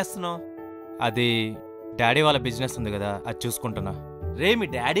 ఏం చేస్తున్నావు? అది డాడీ వాళ్ళ బిజినెస్ ఉంది కదా, అది చూసుకుంటున్నా. రే మీ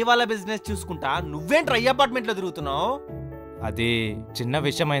డాడీ వాళ్ళ బిజినెస్ చూసుకుంటా నువ్వేంట్రా ఈ అపార్ట్మెంట్లో తిరుగుతున్నావు? అది చిన్న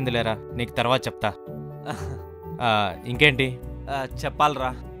విషయం అయింది లేరా, నీకు తర్వాత చెప్తా. ఇంకేంటి? చెప్పాలరా.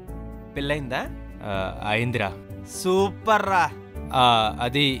 పెళ్ళయిందా? అయిందిరా. సూపర్ రా.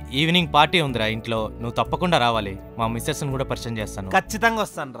 అది ఈవినింగ్ పార్టీ ఉందిరా ఇంట్లో, నువ్వు తప్పకుండా రావాలి. మా మిస్సెస్ని కూడా పరిచయం చేస్తాను. ఖచ్చితంగా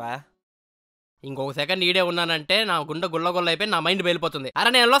వస్తాను రా. ఇంకొక సెకండ్ ఈడే ఉన్నానంటే నా గుండె గుల్ల అయిపోయి నా మైండ్ వెళ్ళిపోతుంది. అరే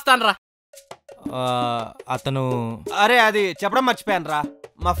నేను వెళ్ళొస్తాను రా. అతను అరే అది చెప్పడం మర్చిపోయాను రా,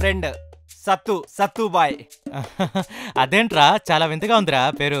 మా ఫ్రెండ్ సత్తు బాయ్. అదేంట్రా చాలా వింతగా ఉందిరా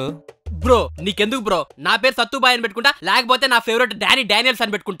పేరు. బ్రో నీకెందుకు బ్రో, నా పేరు సత్తు బాయ్ అని పెట్టుకుంటా, లేకపోతే నా ఫేవరెట్ డానియల్స్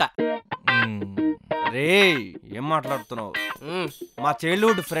అని పెట్టుకుంటా. రే ఏం మాట్లాడుతున్నావు? మా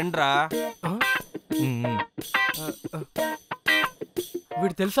చైల్డ్హుడ్ ఫ్రెండ్ రా.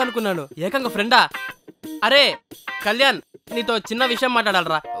 వీడు తెలుసు అనుకున్నాను, ఏకంగా ఫ్రెండా? అరే కళ్యాణ్, నీతో చిన్న విషయం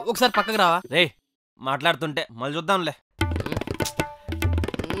మాట్లాడాలరా, ఒకసారి పక్కకు రావా? రే మాట్లాడుతుంటే మళ్ళీ చూద్దాంలే.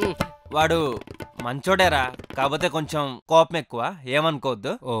 వాడు మంచోడేరా, కాకపోతే కొంచెం కోపం ఎక్కువ,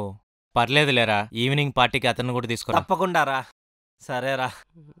 ఏమనుకోవద్దు. ఓ పర్లేదు లేరా, ఈవినింగ్ పార్టీకి అతను కూడా తీసుకో. తప్పకుండా రా. సరేరా,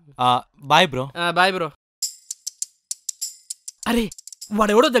 బాయ్ బ్రో. Bye bro. అరే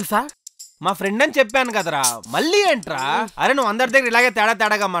వాడెవడో తెలుసా? మా ఫ్రెండ్ అని చెప్పాను కదరా, మళ్ళీ ఏంట్రా? అరే నువ్వు అందరి దగ్గర ఇలాగే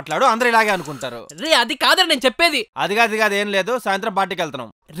తేడాగా మాట్లాడు, అందరూ ఇలాగే అనుకుంటారు. రే అది కాదురా నేను చెప్పేది. అది కాదు ఏం లేదు, సాయంత్రం పార్టీకి వెళ్తున్నాం.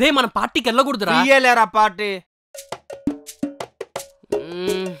 రే మనం పార్టీకి వెళ్ళకూడదురా. లేరా పార్టీ.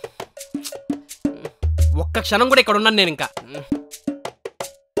 ఒక్క క్షణం కూడా ఇక్కడ ఉన్నాను నేను ఇంకా.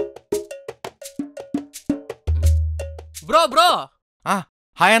 బ్రో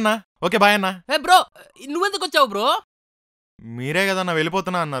హాయ్ అన్నా. ఓకే బాయ్ అన్నా. బ్రో నువ్వెందుకు వచ్చావు బ్రో? మీరే కదన్నా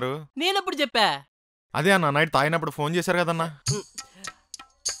వెళ్ళిపోతున్నా అన్నారు. నేనెప్పుడు చెప్పా? అదే అన్న నైట్ తాగినప్పుడు ఫోన్ చేశారు కదన్నా.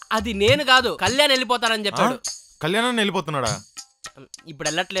 అది నేను కాదు, కళ్యాణ్ వెళ్ళిపోతానని చెప్పాడు. కళ్యాణ్ వెళ్ళిపోతున్నాడా? ఇప్పుడు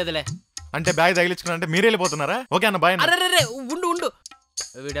వెళ్ళట్లేదులే. అంటే బ్యాగ్ తగిలించుకున్నా అంటే మీరు వెళ్ళిపోతున్నారా? ఓకే అన్న బాయ్. అరే ఉండు,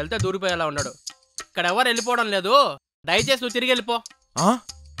 వీడు వెళ్తే దూరిపోయేలా ఉన్నాడు. ఇక్కడ ఎవరు వెళ్ళిపోవడం లేదు, దయచేసి నువ్వు తిరిగి వెళ్ళిపో.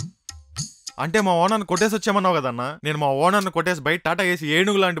 అంటే మా ఓనర్ని కొట్టేసి వచ్చామన్నావు కదన్నా. నేను మా ఓనర్ని కొట్టేసి బయట టాటా వేసి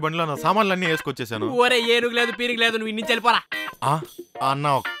ఏనుగు లాంటి బండిలో నా సామాన్లన్నీ వేసుకొచ్చేసాను. ఓరే ఏనుగు లేదు పీరుగు లేదు, నువ్వు ఇన్ని వెళ్ళిపోరా. అన్న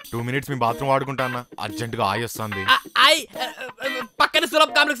 2 minutes మీ బాత్రూమ్ వాడుకుంటా అన్న, అర్జెంట్ గా ఆయి వస్తుంది. పక్కన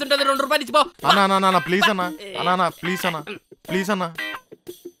సులభ్ కాంప్లెక్స్ ఉంటుంది, 2 రూపాయలు ఇచ్చిపో. అన్న ప్లీజ్ అన్న ప్లీజ్ అన్న.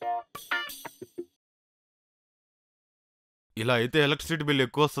 ఇలా అయితే ఎలక్ట్రిసిటీ బిల్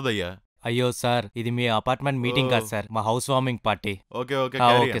ఎక్కువ వస్తుందయ్యా. అయ్యో సార్, ఇది మీ అపార్ట్మెంట్ మీటింగ్ కాదు సార్, మా house warming party.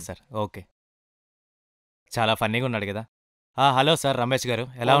 Okay sir. Okay, చాలా ఫన్నీగా ఉన్నాడు కదా. హలో సార్, రమేష్ గారు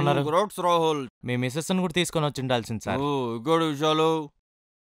ఎలా ఉన్నారు? రాహుల్, మీ మిస్సెస్ కూడా తీసుకొని వచ్చి ఉండాల్సింది సార్. విషయాలు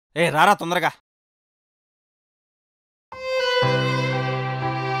రారా తొందరగా.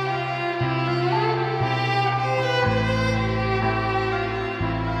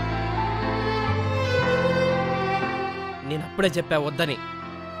 నేను అప్పుడే చెప్పా వద్దని.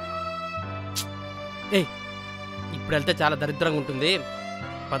 ఇప్పుడు వెళ్తే చాలా దరిద్రంగా ఉంటుంది,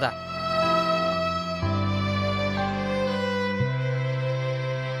 పద.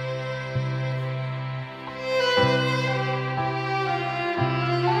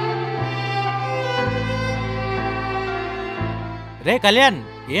 రే కళ్యాణ్,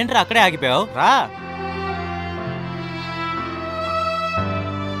 ఏంట్రా అక్కడే ఆగిపోయావు, రా.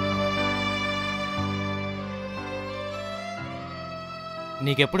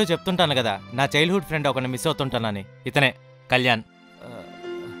 నీకెప్పుడు చెప్తుంటాను కదా, నా చైల్డ్హుడ్ ఫ్రెండ్ ఒకరిని మిస్ అవుతుంటానని. ఇతనే కళ్యాణ్.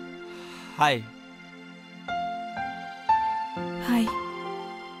 హాయ్. హాయ్.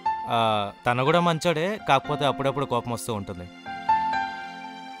 తను కూడా మంచోడే, కాకపోతే అప్పుడప్పుడు కోపం వస్తూ ఉంటుంది.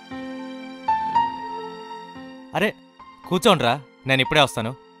 అరే కూర్చోండ్రా, నేను ఇప్పుడే వస్తాను.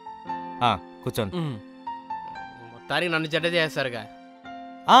 కూర్చోండి. మొత్తానికి నన్ను జడ్డ చేస్తారుగా.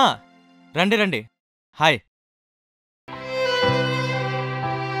 రండి. హాయ్.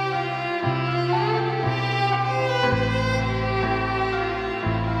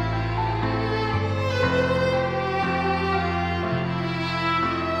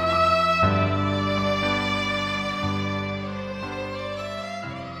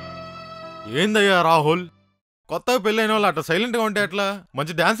 ఏందయ్యా రాహుల్, కొత్తగా పెళ్ళైన వాళ్ళు అట్లా సైలెంట్గా ఉంటే ఎట్లా?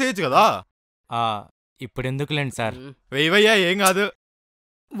 మంచి డాన్స్ వేయచ్చు కదా. ఇప్పుడు ఎందుకులేండి సార్. వెయ్యవయ్యా, ఏం కాదు.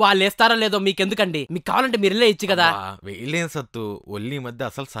 వాళ్ళు వేస్తారో లేదో మీకెందుకండి, మీకు కావాలంటే మీరులే ఇచ్చి కదా. వేయలేం సత్తు, ఒళ్ళి ఈ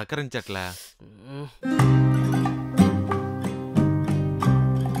మధ్య అసలు సహకరించట్లా.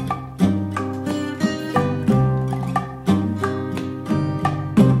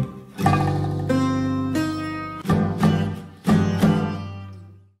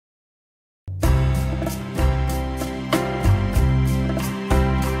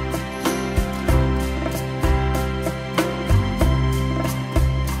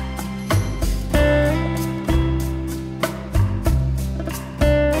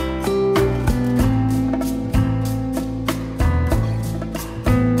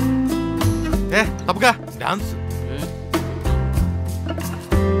 తప్పగా డాన్స్.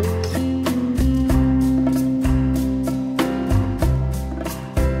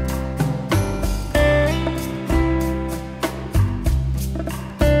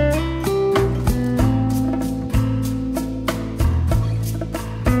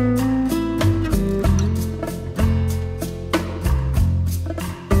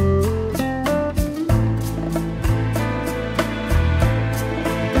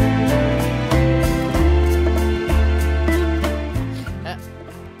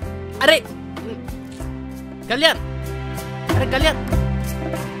 అరే కళ్యాణ్, అరే కళ్యాణ్,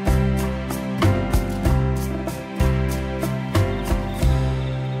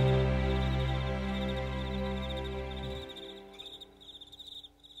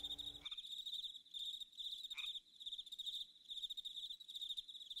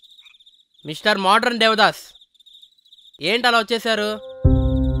 మిస్టర్ మోడర్న్ దేవదాస్, ఏంటి అలా వచ్చేసారు?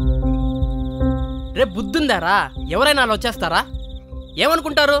 రేపు బుద్ధుందారా? ఎవరైనా అలా వచ్చేస్తారా?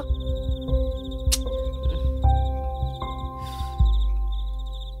 ఏమనుకుంటారు?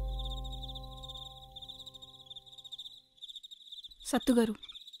 సత్తు గారు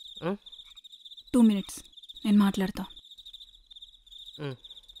 2 minutes నేను మాట్లాడతా.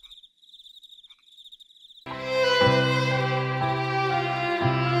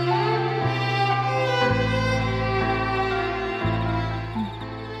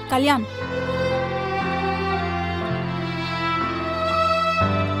 కళ్యాణ్,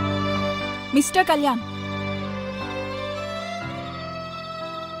 మిస్టర్ కళ్యాణ్,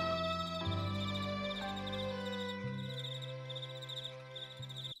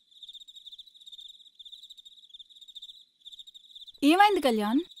 ఏమైంది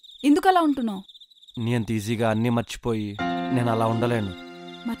కళ్యాణ్? ఎందుకు అలా ఉంటున్నావు? నీ అంత ఈజీగా అన్నీ మర్చిపోయి నేను అలా ఉండలేను.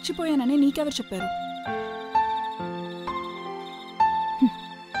 మర్చిపోయానని నీకెవరు చెప్పారు?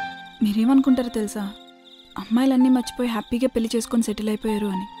 మీరేమనుకుంటారో తెలుసా, అమ్మాయిలన్నీ మర్చిపోయి హ్యాపీగా పెళ్లి చేసుకొని సెటిల్ అయిపోయారు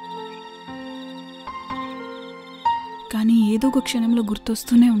అని. కానీ ఏదో ఒక క్షణంలో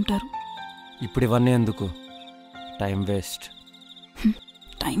గుర్తొస్తూనే ఉంటారు. ఇప్పుడు ఇవన్నీ ఎందుకు? Time waste.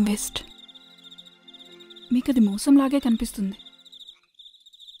 Time waste. మీకు అది మోసంలాగే కనిపిస్తుంది,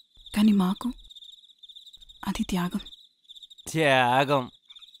 కానీ మాకు అది త్యాగం. త్యాగం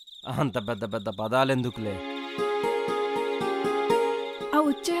అంత పెద్ద పెద్ద పదాలు ఎందుకులే. ఆ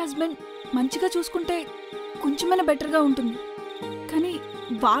వచ్చే హస్బెండ్ మంచిగా చూసుకుంటే కొంచెమైనా బెటర్గా ఉంటుంది, కానీ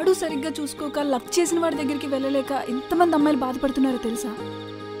వాడు సరిగ్గా చూసుకోక లవ్ చేసిన వాడి దగ్గరికి వెళ్ళలేక ఎంతమంది అమ్మాయిలు బాధపడుతున్నారో తెలుసా?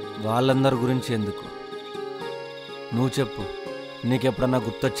 వాళ్ళందరి గురించి ఎందుకు, నువ్వు చెప్పు. నీకెప్పుడన్నా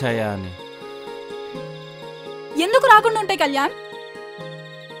గుర్తొచ్చాయా అని? ఎందుకు రాకుండా ఉంటాయి కళ్యాణ్?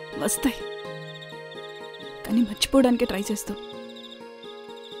 వస్తాయి, కానీ మర్చిపోవడానికే ట్రై చేస్తావు.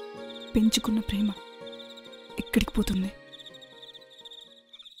 పెంచుకున్న ప్రేమ ఎక్కడికి పోతుంది?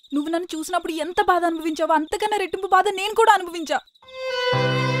 నువ్వు నన్ను చూసినప్పుడు ఎంత బాధ అనుభవించావో అంతకన్నా రెట్టింపు బాధ నేను కూడా అనుభవించా.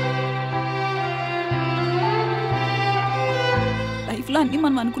 లైఫ్లో అన్నీ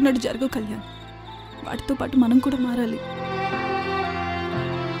మనం అనుకున్నట్టు జరగవు కళ్యాణ్. వాటితో పాటు మనం కూడా మారాలి.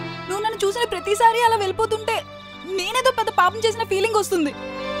 నువ్వు నన్ను చూసిన ప్రతిసారి అలా వెళ్ళిపోతుంటే నేనేదో పెద్ద పాపం చేసిన ఫీలింగ్ వస్తుంది.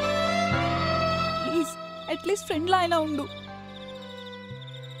 ప్లీజ్ అట్లీస్ట్ ఫ్రెండ్లా అయినా ఉండు.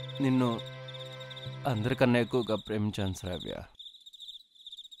 నిన్ను అందరికన్నా ఎక్కువగా ప్రేమించాను శ్రావ్య.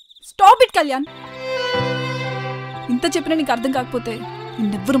 Stop it Kalyan. ఇంత చెప్పినా నీకు అర్థం కాకపోతే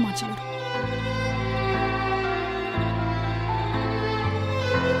నిన్నెవ్వరూ మార్చలేరు.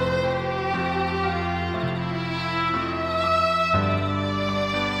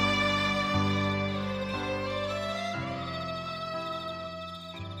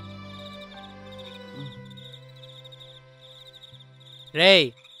 రేయ్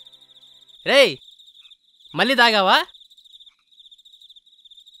రేయ్, మళ్ళీ తాగావా?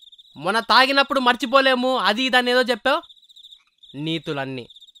 మొన్న తాగినప్పుడు మర్చిపోలేము అది ఇదని ఏదో చెప్పావు. నీతులన్నీ.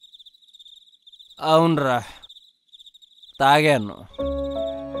 అవునరా, తాగాను.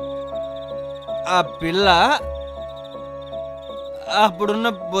 ఆ పిల్ల అప్పుడున్న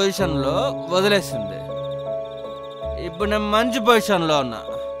పొజిషన్లో వదిలేసింది. ఇప్పుడు నేను మంచి పొజిషన్లో ఉన్నా.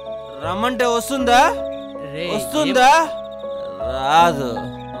 రమ్మంటే వస్తుందా? వస్తుందా? రాదు.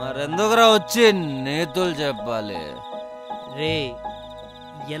 మరెందుకురా వచ్చి నీతులు చెప్పాలి? రే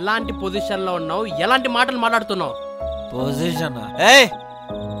ఎలాంటి పొజిషన్లో ఉన్నావు? ఎలాంటి మాటలు మాట్లాడుతున్నావు? పొజిషన్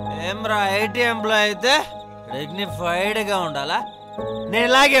ఏమ్రా, ఐటీ ఎంప్లాయ్ అయితే డిగ్నిఫైడ్గా ఉండాలా? నేను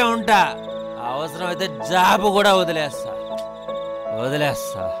ఇలాగే ఉంటా. అవసరమైతే జాబ్ కూడా వదిలేస్తా.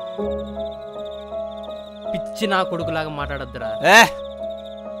 పిచ్చి నా కొడుకులాగా మాట్లాడద్దురా.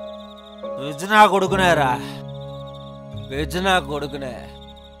 పిచ్చి నా కొడుకునేరా, పిచ్చి నా కొడుకునే.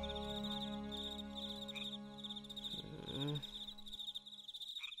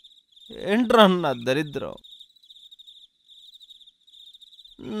 ఏంట్రా నా దరిద్రం?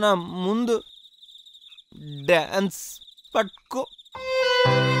 నా ముందు డాన్స్ పట్టుకో.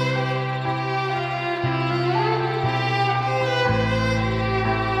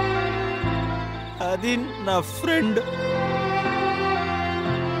 అది నా ఫ్రెండ్.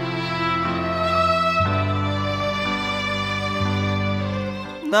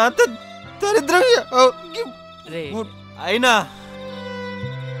 నాతో దరిద్రం అయినా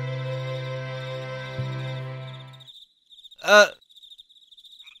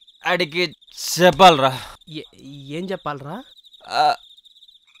అడిగి చెప్పాలరా. ఏం చెప్పాలరా?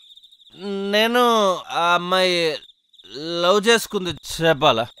 నేను ఆ అమ్మాయి లవ్ చేసుకుంది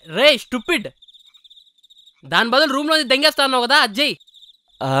చెప్పాలా? రే స్టూపిడ్, దాని బదులు రూమ్ లో దెంగేస్తాను కదా అజ్జయ్.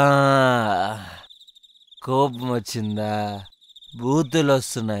 కోపం వచ్చిందా? బూతులు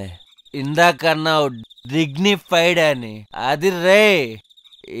వస్తున్నాయి. ఇందాకన్నా డిగ్నిఫైడ్ అని. అది రే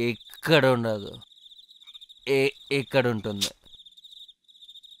ఇక్కడ ఉండదు, ఇక్కడ ఉంటుంది.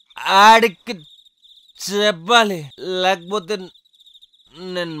 ఆడికి చెప్పాలి, లేకపోతే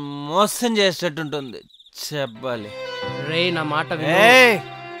నేను మోసం చేసేటట్టుంటుంది. చెప్పాలి. రే నా మాట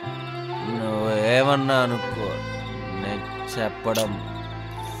నువ్వేమన్నా అనుకో, నేను చెప్పడం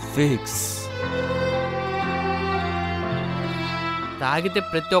ఫిక్స్. తాగితే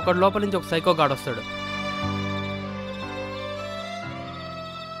ప్రతి ఒక్కడి లోపల నుంచి ఒక సైకో గాడు వస్తాడు.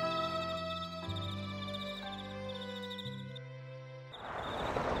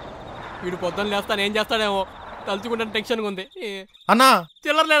 వీడు పొద్దున్న లేస్తాను ఏం చేస్తాడేమో తలుచుకుంటే టెన్షన్గా ఉంది. అన్నా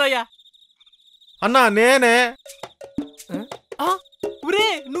చిల్లర లేదయ్యా. అన్నా నేనే. ఊరే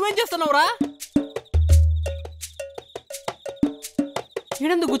నువ్వేం చేస్తున్నావురా?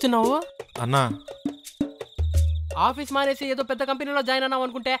 ఈడెందుకు కూర్చున్నావు? అన్నా ఆఫీస్ మానేసి ఏదో పెద్ద కంపెనీలో జాయిన్ అన్నావు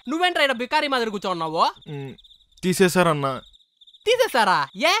అనుకుంటే నువ్వేంట్రా ఇక్కడ బికారీ మాదిరి కూర్చోన్నావు? తీసేశారన్నా. తీసేశారా?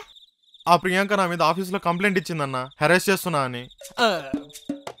 ఏ? ఆ ప్రియాంక నా మీద ఆఫీస్లో కంప్లైంట్ ఇచ్చిందన్నా, హెరాస్ చేస్తున్నా అని.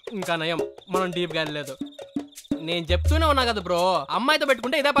 ఇంకా నయం మనం డీప్ గా లేదు. నేను చెప్తూనే ఉన్నా కదా బ్రో, అమ్మాయితో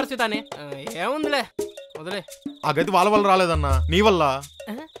పెట్టుకుంటే ఇదే పరిస్థితి అని. ఏముందిలే వదిలే. ఆ గతి వాళ్ళ వల్ల రాలేదన్నా, నీ వల్ల.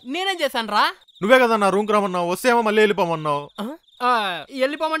 నేనేం చేశాను రా? నువ్వే కదన్నా రూమ్కి రమ్మన్నావు, వస్తేమో మళ్ళీ వెళ్ళిపోమన్నావు.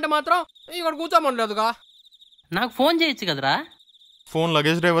 వెళ్ళిపోమంటే మాత్రం ఇక్కడ కూర్చోమనలేదుగా. నాకు ఫోన్ చేయొచ్చు కదరా? ఫోన్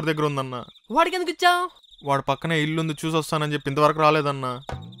లగేజ్ డ్రైవర్ దగ్గర ఉందన్నా. వాడికి ఎందుకు ఇచ్చావు? వాడు పక్కనే ఇల్లుంది చూసి వస్తానని చెప్పి ఇంతవరకు రాలేదన్నా.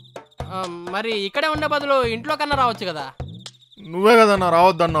 మరి ఇక్కడే ఉండే బదులు ఇంట్లో కన్నా రావచ్చు కదా. నువ్వే కదన్నా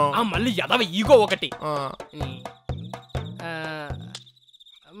రావద్దన్నావు. మళ్ళీ ఎదవ ఈగో ఒకటి.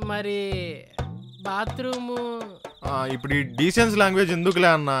 మరి బాత్రూము ఇప్పుడు ఈ డీసెన్స్ లాంగ్వేజ్ ఎందుకులే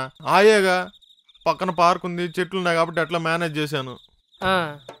అన్నా, ఆయేగా పక్కన పార్క్ ఉంది, చెట్లు ఉన్నాయి కాబట్టి అట్లా మేనేజ్ చేశాను.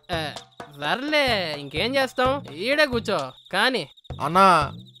 సర్లే ఇంకేం చేస్తాం, ఈడే కూర్చో. కానీ అన్నా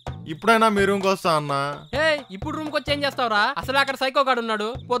ఇప్పుడైనా మీ రూమ్కి వస్తా అన్నా. ఇప్పుడు రూమ్కి వచ్చి ఏం చేస్తావురా? అసలు అక్కడ సైకో గాడు ఉన్నాడు.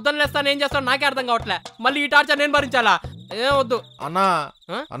 పొద్దున్న లేస్తాను ఏం చేస్తావు నాకే అర్థం కావట్లే. మళ్ళీ ఈ టార్చర్ నేను భరించాలా? ఏం వద్దు అన్నా.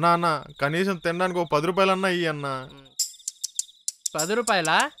 అన్నా అన్నా కనీసం తినడానికి ఒక 10 రూపాయలన్నా ఇయ్యి అన్నా. 10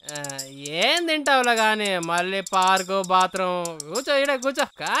 రూపాయలా? ఏం తింటావులా గానీ మళ్ళీ పార్కు బాత్రూమ్. కూర్చో ఈడ కూర్చో.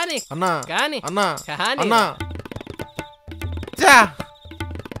 కానీ అన్నా కానీ అన్నా కానీ అన్నా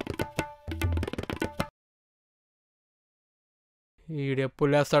ఈడెప్పుడు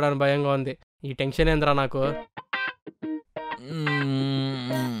లేస్తాడని భయంగా ఉంది. ఈ టెన్షన్ ఏంద్రా నాకు.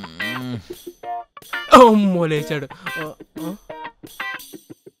 అమ్మో లేచాడు.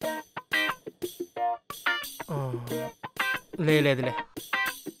 లేదులే.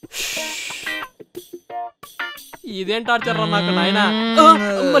 ఇదేం టార్చర్ రా నాకు నాయనా.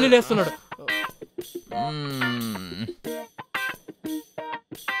 మళ్ళీ లేస్తున్నాడు.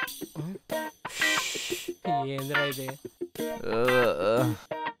 ఏందిరా ఇది?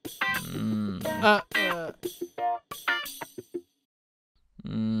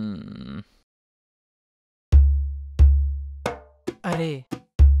 అరే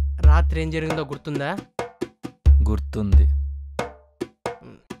రాత్రి ఏం జరిగిందో గుర్తుందా? గుర్తుంది.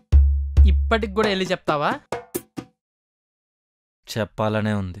 ఇప్పటికి కూడా వెళ్ళి చెప్తావా?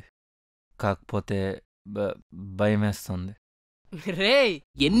 చెప్పాలనే ఉంది, కాకపోతే భయం వేస్తుంది. రే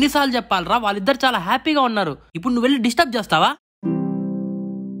ఎన్నిసార్లు చెప్పాలరా, వాళ్ళిద్దరు చాలా హ్యాపీగా ఉన్నారు. ఇప్పుడు నువ్వు వెళ్ళి డిస్టర్బ్ చేస్తావా?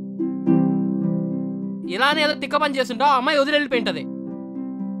 ఇలానే ఏదో తిక్క పని చేస్తుంటావు, అమ్మాయి వదిలి వెళ్ళిపోయింటది.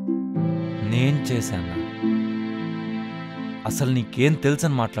 నేను చేశానా? అసలు నీకేం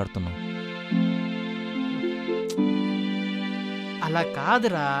తెలుసని మాట్లాడుతున్నావు? అలా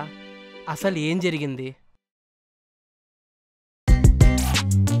కాదురా, అసలు ఏం జరిగింది?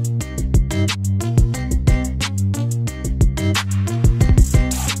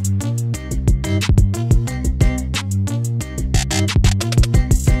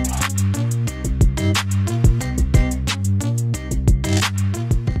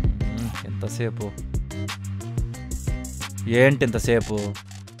 ఎంతసేపు ఏంటి ఇంతసేపు?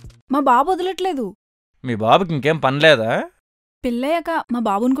 మా బాబు వదలట్లేదు. మీ బాబుకి ఇంకేం పనిలేదా? పెళ్ళయ్యాక మా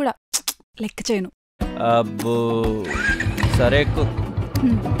బాబుని కూడా లెక్క చేయను. అబ్బో సరే ఎక్కు.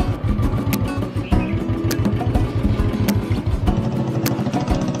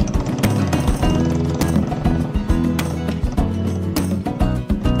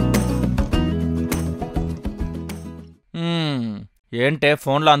 ఏంటే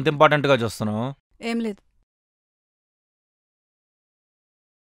ఫోన్లో అంత ఇంపార్టెంట్గా చూస్తున్నావు? ఏం లేదు.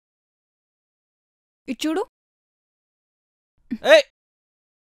 ఇచ్చుడు.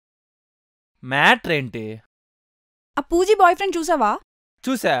 మ్యాటర్ ఏంటి? ఆ పూజీ బాయ్ ఫ్రెండ్ చూసావా?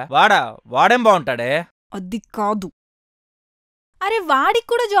 చూసా. వాడేం బాగుంటాడే? అది కాదు. అరే వాడికి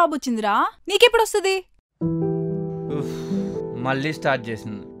కూడా జాబ్ వచ్చిందిరా, నీకెప్పుడొస్తుంది? మళ్ళీ స్టార్ట్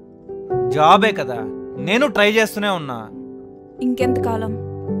చేసింది. జాబే కదా, నేను ట్రై చేస్తూనే ఉన్నా. ఇంకెంతకాలం?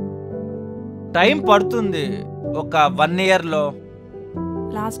 టైం పడుతుంది, ఒక 1 yearలో.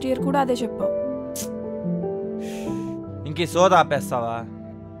 లాస్ట్ ఇయర్ కూడా అదే చెప్పావు. ఇంక సోదా ఆపేస్తావా?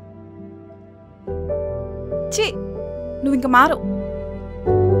 ఛీ, నువ్వు ఇంక మారు.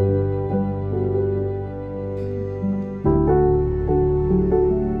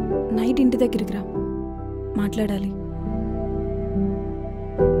 నైట్ ఇంటి దగ్గరికి రా, మాట్లాడాలి.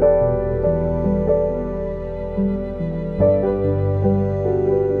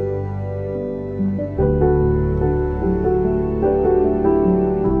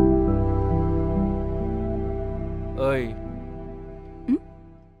 ఓయ్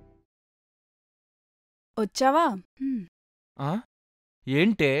వచ్చావా?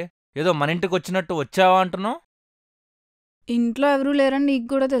 ఏంటే ఏదో మన ఇంటికి వచ్చినట్టు వచ్చావా అంటున్నావు? ఇంట్లో ఎవరూ లేరని నీకు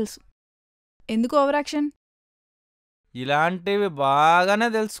కూడా తెలుసు, ఎందుకు ఓవర్ యాక్షన్? ఇలాంటివి బాగానే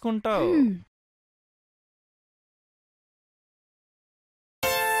తెలుసుకుంటావు.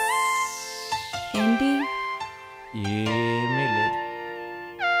 ఏంటి? ఏమీ లేదు.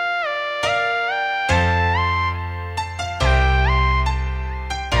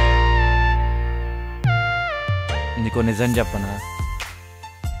 నీకు నిజం చెప్పనా,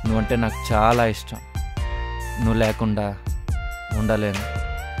 నువ్వంటే నాకు చాలా ఇష్టం. నువ్వు లేకుండా ఉండలేను.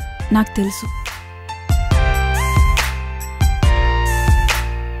 నాకు తెలుసు.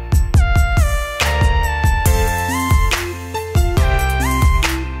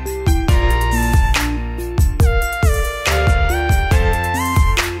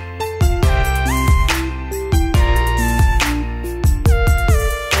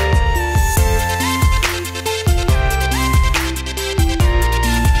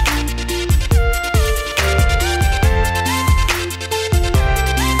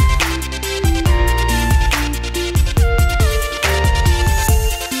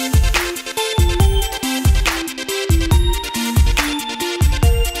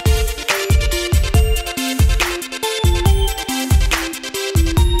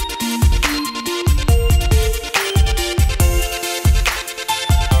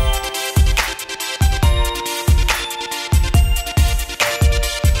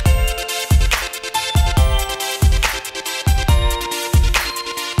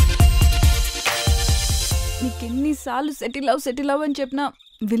 నీకెన్నిసార్లు సెటిల్ అవ్వ అని చెప్పినా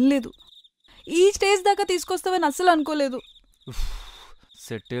వినలేదు. ఈ స్టేజ్ దాకా తీసుకొస్తావని అస్సలు అనుకోలేదు.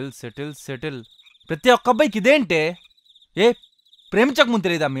 సెటిల్ సెటిల్ సెటిల్ ప్రతి ఒక్క అబ్బాయికి ఇదేంటే? ఏ ప్రేమించక ముందు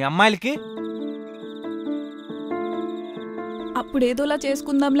తెలియదా మీ అమ్మాయిలకి? అప్పుడేదోలా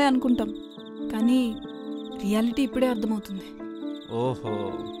చేసుకుందాంలే అనుకుంటాం, కానీ రియాలిటీ ఇప్పుడే అర్థమవుతుంది. ఓహో,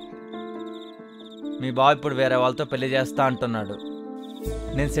 మీ బావ ఇప్పుడు వేరే వాళ్ళతో పెళ్లి చేస్తా అంటున్నాడు.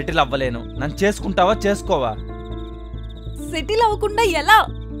 నేను సెటిల్ అవ్వలేను, నన్ను చేసుకుంటావా చేసుకోవా? సెటిల్ అవ్వకుండా ఎలా?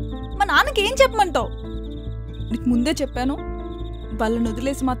 మా నాన్నకి ఏం చెప్పమంటావు? నీకు ముందే చెప్పాను, వాళ్ళని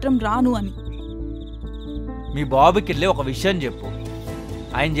వదిలేసి మాత్రం రాను అని. మీ బాబుకి వెళ్ళి ఒక విషయం చెప్పు,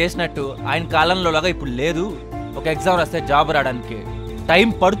 ఆయన చేసినట్టు ఆయన కాలంలోలాగా ఇప్పుడు లేదు. ఒక ఎగ్జామ్ రాస్తే జాబ్ రావడానికి టైం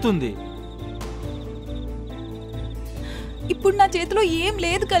పడుతుంది. ఇప్పుడు నా చేతిలో ఏం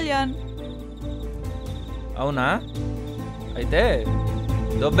లేదు కళ్యాణ్. అవునా? అయితే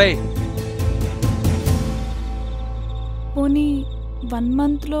దొబ్బై. పోనీ 1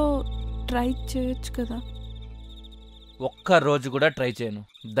 monthలో ట్రై చేయొచ్చు కదా? ఒక్క రోజు కూడా ట్రై చేయను,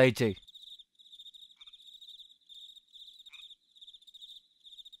 దయచేయి.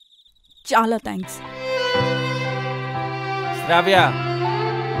 చాలా థ్యాంక్స్. శ్రావ్య,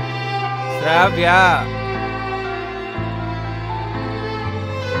 శ్రావ్య,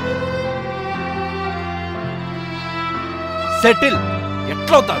 సెటిల్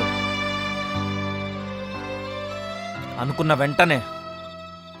ఎట్లవుతారు అనుకున్న వెంటనే.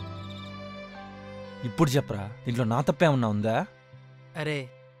 ఇప్పుడు చెప్పరా, దీంట్లో నా తప్పేమన్నా ఉందా? అరే,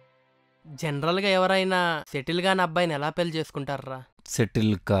 జనరల్గా ఎవరైనా సెటిల్ గాని అబ్బాయిని ఎలా పెళ్లి చేసుకుంటారా?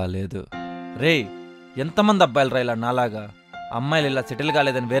 సెటిల్ కాలేదు రే. ఎంతమంది అబ్బాయిలు రా ఇలా నాలాగా? అమ్మాయిలు ఇలా సెటిల్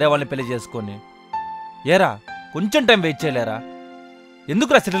కాలేదని వేరే వాళ్ళని పెళ్లి చేసుకొని ఏరా కొంచెం టైం వెయిట్ చేయలేరా?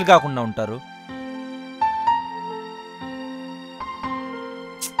 ఎందుకురా సెటిల్ కాకుండా ఉంటారు?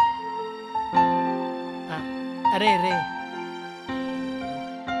 అరే రే,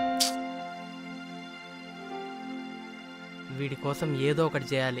 వీడి కోసం ఏదో ఒకటి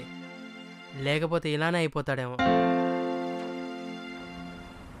చేయాలి, లేకపోతే ఇలానే అయిపోతాడేమో.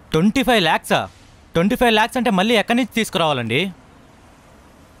 25 lakhs? 25 lakhs అంటే మళ్ళీ ఎక్కడి నుంచి తీసుకురావాలండి?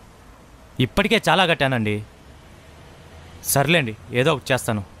 ఇప్పటికే చాలా కట్టానండి. సర్లేండి, ఏదో ఒకటి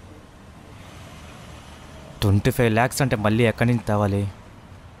చేస్తాను. 25 lakhs అంటే మళ్ళీ ఎక్కడి నుంచి తేవాలి?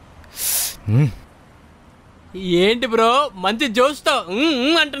 ఏంటి బ్రో మంచి జోష్తో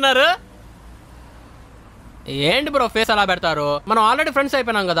అంటున్నారు? ఏంటి బ్రో ఫేస్ అలా పెడతారు? మనం ఆల్రెడీ ఫ్రెండ్స్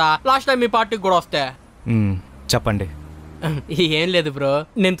అయిపోయినాం కదా, లాస్ట్ టైం మీ పార్టీకి కూడా వస్తే. చెప్పండి. ఏం లేదు బ్రో,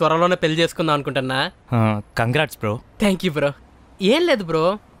 నేను త్వరలోనే పెళ్లి చేసుకుందాం అనుకుంటున్నా. Congrats bro. Thank you bro. ఏం లేదు బ్రో,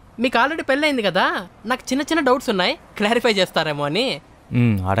 మీకు ఆల్రెడీ పెళ్ళి అయింది కదా, నాకు చిన్న చిన్న డౌట్స్ ఉన్నాయి, క్లారిఫై చేస్తారేమో అని.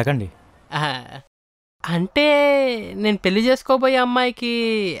 అడగండి. అంటే నేను పెళ్లి చేసుకోబోయే అమ్మాయికి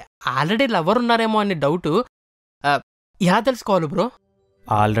ఆల్రెడీ లవర్ ఉన్నారేమో అని డౌటు. ఎలా తెలుసుకోవాలి బ్రో?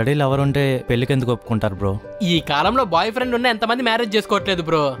 ఆల్రెడీ లవర్ ఉంటే పెళ్ళికి ఎందుకు ఒప్పుకుంటారు బ్రో? ఈ కాలంలో బాయ్ ఫ్రెండ్ ఉన్న ఎంతమంది మ్యారేజ్ చేసుకోవట్లేదు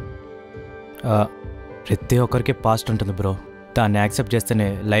బ్రో? ప్రతి ఒక్కరికి పాస్ట్ ఉంటుంది బ్రో, దాన్ని యాక్సెప్ట్ చేస్తేనే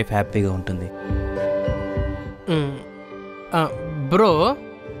లైఫ్ హ్యాపీగా ఉంటుంది. బ్రో,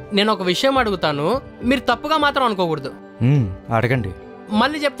 నేను ఒక విషయం అడుగుతాను, మీరు తప్పుగా మాత్రం అనుకోకూడదు. అడగండి.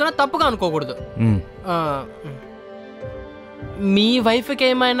 మళ్ళీ చెప్తున్నా, తప్పుగా అనుకోకూడదు. మీ వైఫ్కి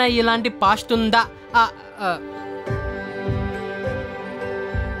ఏమైనా ఇలాంటి పాస్ట్ ఉందా?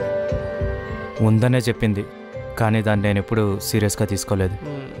 ఉందనే చెప్పింది, కానీ దాన్ని నేను ఎప్పుడు సీరియస్గా తీసుకోలేదు.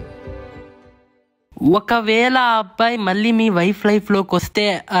 ఒకవేళ ఆ అబ్బాయి మళ్ళీ మీ వైఫ్ లైఫ్లోకి వస్తే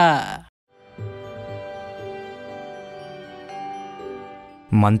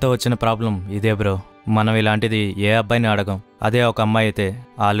మనతో వచ్చిన ప్రాబ్లం ఇదే బ్రో. మనం ఇలాంటిది ఏ అబ్బాయిని అడగం. అదే ఒక అమ్మాయి అయితే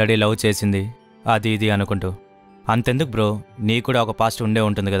ఆల్రెడీ లవ్ చేసింది అది ఇది అనుకుంటూ. అంతెందుకు బ్రో, నీ కూడా ఒక పాస్ట్ ఉండే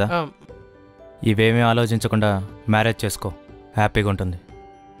ఉంటుంది కదా. ఇవేమీ ఆలోచించకుండా మ్యారేజ్ చేసుకో, హ్యాపీగా ఉంటుంది.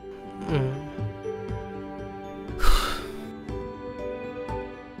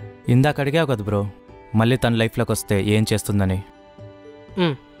 ఇందాక అడిగావు కదా బ్రో, మళ్ళీ తన లైఫ్లోకి వస్తే ఏం చేస్తుందని.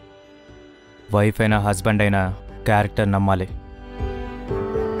 వైఫ్ అయినా హస్బెండ్ అయినా క్యారెక్టర్ నమ్మాలి.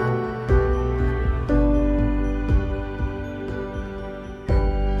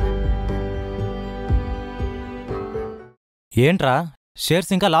 ఏంట్రా,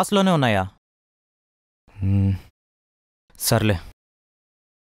 షేర్స్ ఇంకా లాస్లోనే ఉన్నాయా? సర్లే.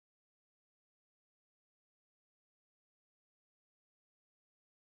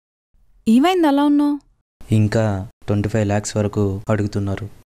 ఏమైంది అలా ఉన్నావు? ఇంకా 25 lakhs వరకు అడుగుతున్నారు.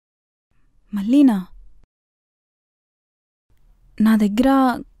 మళ్ళీనా? నా దగ్గర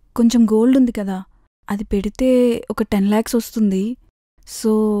కొంచెం గోల్డ్ ఉంది కదా, అది పెడితే ఒక 10 lakhs వస్తుంది.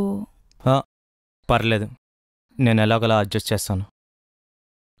 సో పర్లేదు, నేను ఎలాగోలా అడ్జస్ట్ చేస్తాను.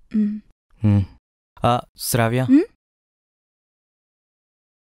 శ్రావ్య,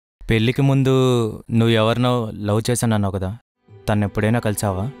 పెళ్ళికి ముందు నువ్వు ఎవరినో లవ్ చేశానన్నావు కదా, తను ఎప్పుడైనా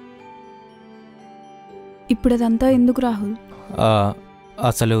కలిసావా? ఇప్పుడు అదంతా ఎందుకు రాహుల్?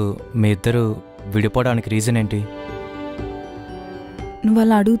 అసలు మీ ఇద్దరు విడిపోవడానికి రీజన్ ఏంటి? నువ్వు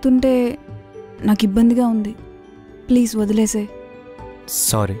అలా అడుగుతుంటే నాకు ఇబ్బందిగా ఉంది, ప్లీజ్ వదిలేసే.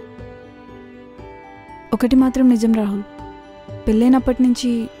 సారీ. ఒకటి మాత్రం నిజం రాహుల్, పెళ్ళైనప్పటి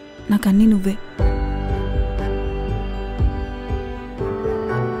నుంచి నాకు అన్నీ నువ్వే.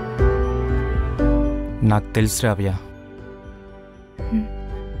 నాకు తెలుసు రావ్య.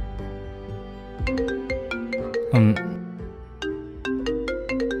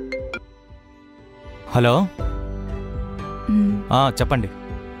 హలో, చెప్పండి.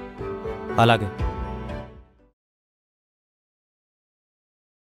 అలాగే.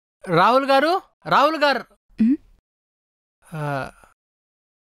 రాహుల్ గారు, రాహుల్ గారు,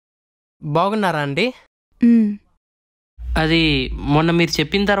 బాగున్నారా అండి? అది మొన్న మీరు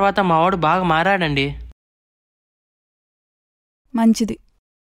చెప్పిన తర్వాత మావాడు బాగా మారాడండి. మంచిది.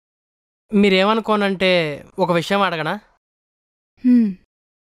 మీరేమనుకోనంటే ఒక విషయం అడగనా?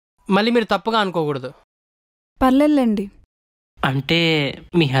 మళ్ళీ మీరు తప్పుగా అనుకోకూడదు. పర్లేదులేండి. అంటే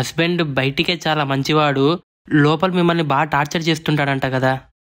మీ హస్బెండ్ బయటికే చాలా మంచివాడు, లోపల మిమ్మల్ని బాగా టార్చర్ చేస్తుంటాడంట కదా.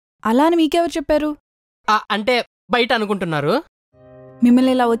 అలా అని మీకెవరు చెప్పారు? అంటే బయట అనుకుంటున్నారు.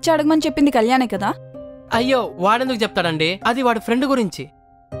 మిమ్మల్ని ఇలా వచ్చి అడగమని చెప్పింది కళ్యాణే కదా. అయ్యో, వాడెందుకు చెప్తాడండి? అది వాడి ఫ్రెండ్ గురించి.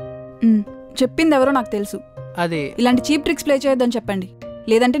 చెప్పింది ఎవరో నాకు తెలుసు. అది ఇలాంటి చీప్ ట్రిక్స్ ప్లే చేయొద్దని చెప్పండి,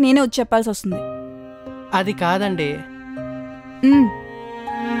 లేదంటే నేనే వచ్చి చెప్పాల్సి వస్తుంది. అది కాదండి.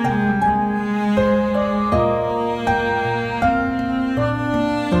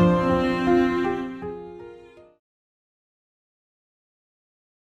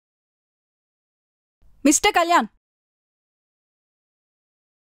 మిస్టర్ కళ్యాణ్,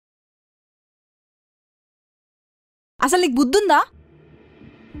 అసలు నీకు బుద్ధుందా?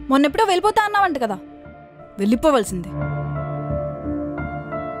 మొన్నెప్పుడో వెళ్ళిపోతా అన్నావంట కదా, వెళ్ళిపోవలసింది.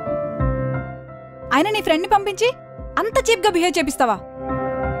 ఆయన నీ ఫ్రెండ్ని పంపించి అంత చీప్గా బిహేవ్ చేపిస్తావా?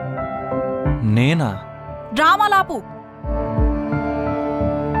 నేనా? డ్రామాలాపు.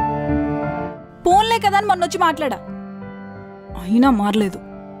 ఫోన్లే కదా అని మొన్నొచ్చి మాట్లాడా, అయినా మారలేదు.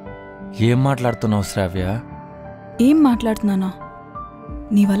 ఏం మాట్లాడుతున్నావు శ్రావ్య? ఏం మాట్లాడుతున్నానా?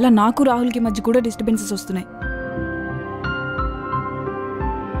 నీ వల్ల నాకు రాహుల్కి మధ్య కూడా డిస్టర్బెన్సెస్ వస్తున్నాయి.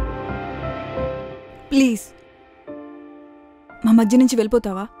 ప్లీజ్ మా మధ్య నుంచి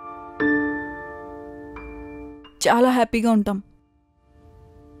వెళ్ళిపోతావా? చాలా హ్యాపీగా ఉంటాం.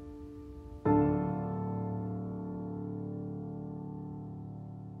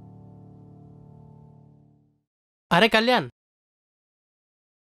 అరే కళ్యాణ్,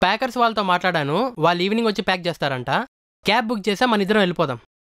 ప్యాకర్స్ వాళ్ళతో మాట్లాడాను. వాళ్ళు ఈవినింగ్ వచ్చి ప్యాక్ చేస్తారంట. క్యాబ్ బుక్ చేసా, మన ఇద్దరం వెళ్ళిపోదాం.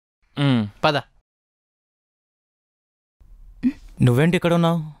 పద. నువ్వేంటి ఇక్కడ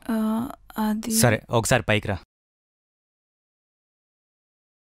ఉన్నావు? అది సరే, ఒకసారి పైకి రా.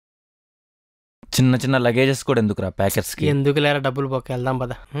 చిన్న చిన్న లగేజెస్ కూడా ఎందుకురా ప్యాకెట్స్కి? ఎందుకు లేరా, డబ్బులు పోక వెళ్దాం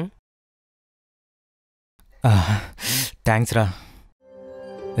పద. థ్యాంక్స్ రా.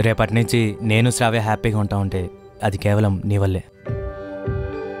 రేపటి నుంచి నేను శ్రావ్య హ్యాపీగా ఉంటా ఉంటే అది కేవలం నీ వల్లే.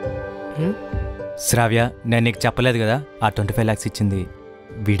 శ్రావ్య, నేను నీకు చెప్పలేదు కదా, ఆ 25 lakhs ఇచ్చింది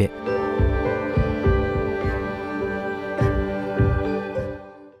వీడే.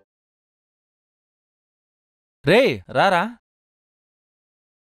 రే రారా.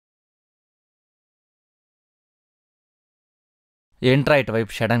 ఏంట్రా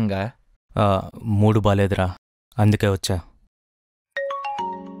ఇటువైపు సడన్గా? మూడు బాలేదురా, అందుకే వచ్చా.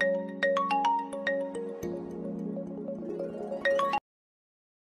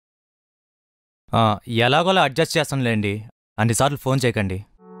 ఎలాగోలా అడ్జస్ట్ చేస్తానులేండి, అన్నిసార్లు ఫోన్ చేయకండి.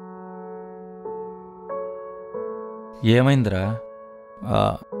 ఏమైందిరా?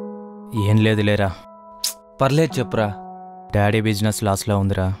 ఏం లేదు లేరా. పర్లేదు చెప్పురా. డాడీ బిజినెస్ లాస్లో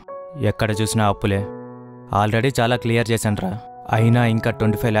ఉందిరా, ఎక్కడ చూసినా అప్పులే. ఆల్రెడీ చాలా క్లియర్ చేశానురా, అయినా ఇంకా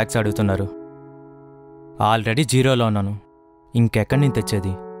 25 lakhs అడుగుతున్నారు. ఆల్రెడీ జీరోలో ఉన్నాను, ఇంకెక్కడి నుంచి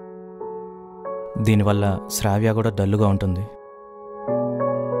తెచ్చేది? దీనివల్ల శ్రావ్య కూడా డల్లుగా ఉంటుంది.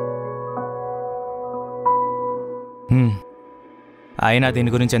 అయినా దీని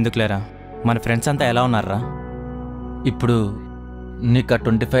గురించి ఎందుకులేరా, మన ఫ్రెండ్స్ అంతా ఎలా ఉన్నారా? ఇప్పుడు నీకు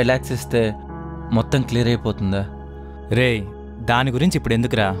 25 lakhs ఇస్తే మొత్తం క్లియర్ అయిపోతుందా? రే, దాని గురించి ఇప్పుడు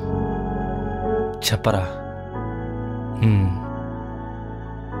ఎందుకురా? చెప్పరా.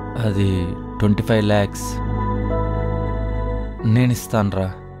 అది 25 lakhs నేను ఇస్తానురా.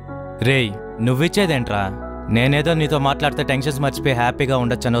 రే, నువ్విచ్చేదేంట్రా? నేనేదో నీతో మాట్లాడితే టెన్షన్స్ మర్చిపోయి హ్యాపీగా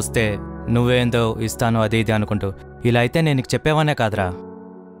ఉండొచ్చని వస్తే నువ్వేందో ఇస్తాను అది ఇది అనుకుంటూ, ఇలా అయితే నేను నీకు చెప్పేవానే కాదురా.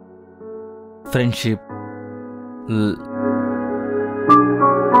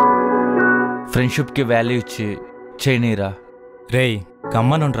 ఫ్రెండ్షిప్కి వాల్యూ ఇచ్చి చేయనీరా. రేయ్,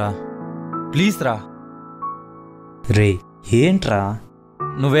 గమ్మనుండ్రా ప్లీజ్ రా. రే, ఏంట్రా?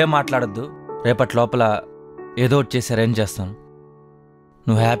 నువ్వేం మాట్లాడద్దు, రేపటి లోపల ఏదో ఒకటి చేసి అరేంజ్ చేస్తాను.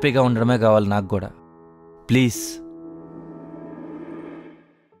 నువ్వు హ్యాపీగా ఉండడమే కావాలి నాకు కూడా, ప్లీజ్.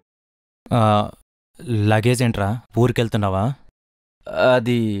 లగేజ్ ఏంట్రా, ఊరికెళ్తున్నావా?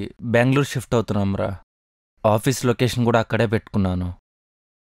 అది బెంగళూరు షిఫ్ట్ అవుతున్నాం రా. ఆఫీస్ లొకేషన్ కూడా అక్కడే పెట్టుకున్నాను.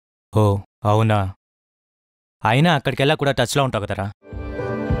 ఓ అవునా? అయినా అక్కడికెళ్ళా కూడా టచ్లో ఉంటావు కదరా.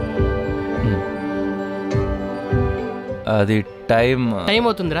 అది టైం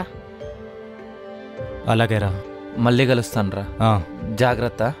అవుతుందిరా. అలాగేరా, మళ్ళీ కలుస్తాను రా.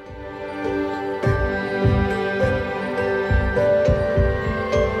 జాగ్రత్త.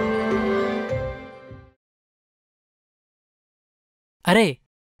 అరే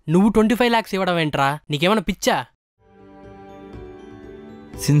నువ్వు 25 lakhs ఇవ్వడం ఏంట్రా, నీకేమైనా పిచ్చా?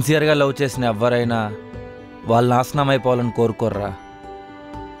 సిన్సియర్గా లవ్ చేసిన ఎవరైనా వాళ్ళు నాశనం అయిపోవాలని కోరుకోర్రా.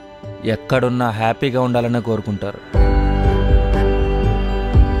 ఎక్కడున్నా హ్యాపీగా ఉండాలనే కోరుకుంటారు.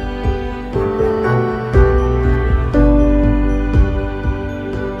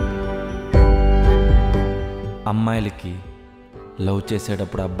 అమ్మాయిలకి లవ్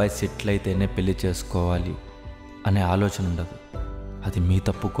చేసేటప్పుడు అబ్బాయి సెటిల్ అయితేనే పెళ్లి చేసుకోవాలి అనే ఆలోచన ఉండదు. అది మీ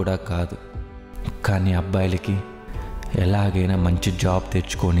తప్పు కూడా కాదు. కానీ అబ్బాయిలకి ఎలాగైనా మంచి జాబ్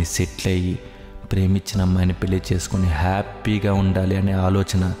తెచ్చుకొని సెటిల్ అయ్యి ప్రేమించిన అమ్మాయిని పెళ్లి చేసుకొని హ్యాపీగా ఉండాలి అనే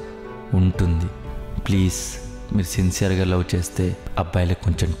ఆలోచన ఉంటుంది. ప్లీజ్ మీరు సిన్సియర్గా లవ్ చేస్తే అబ్బాయిలకు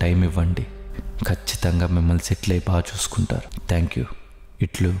కొంచెం టైం ఇవ్వండి. ఖచ్చితంగా మిమ్మల్ని సెటిల్ అయ్యి బాగా చూసుకుంటారు. Thank you.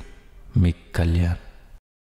 ఇట్లు మీ కళ్యాణ్.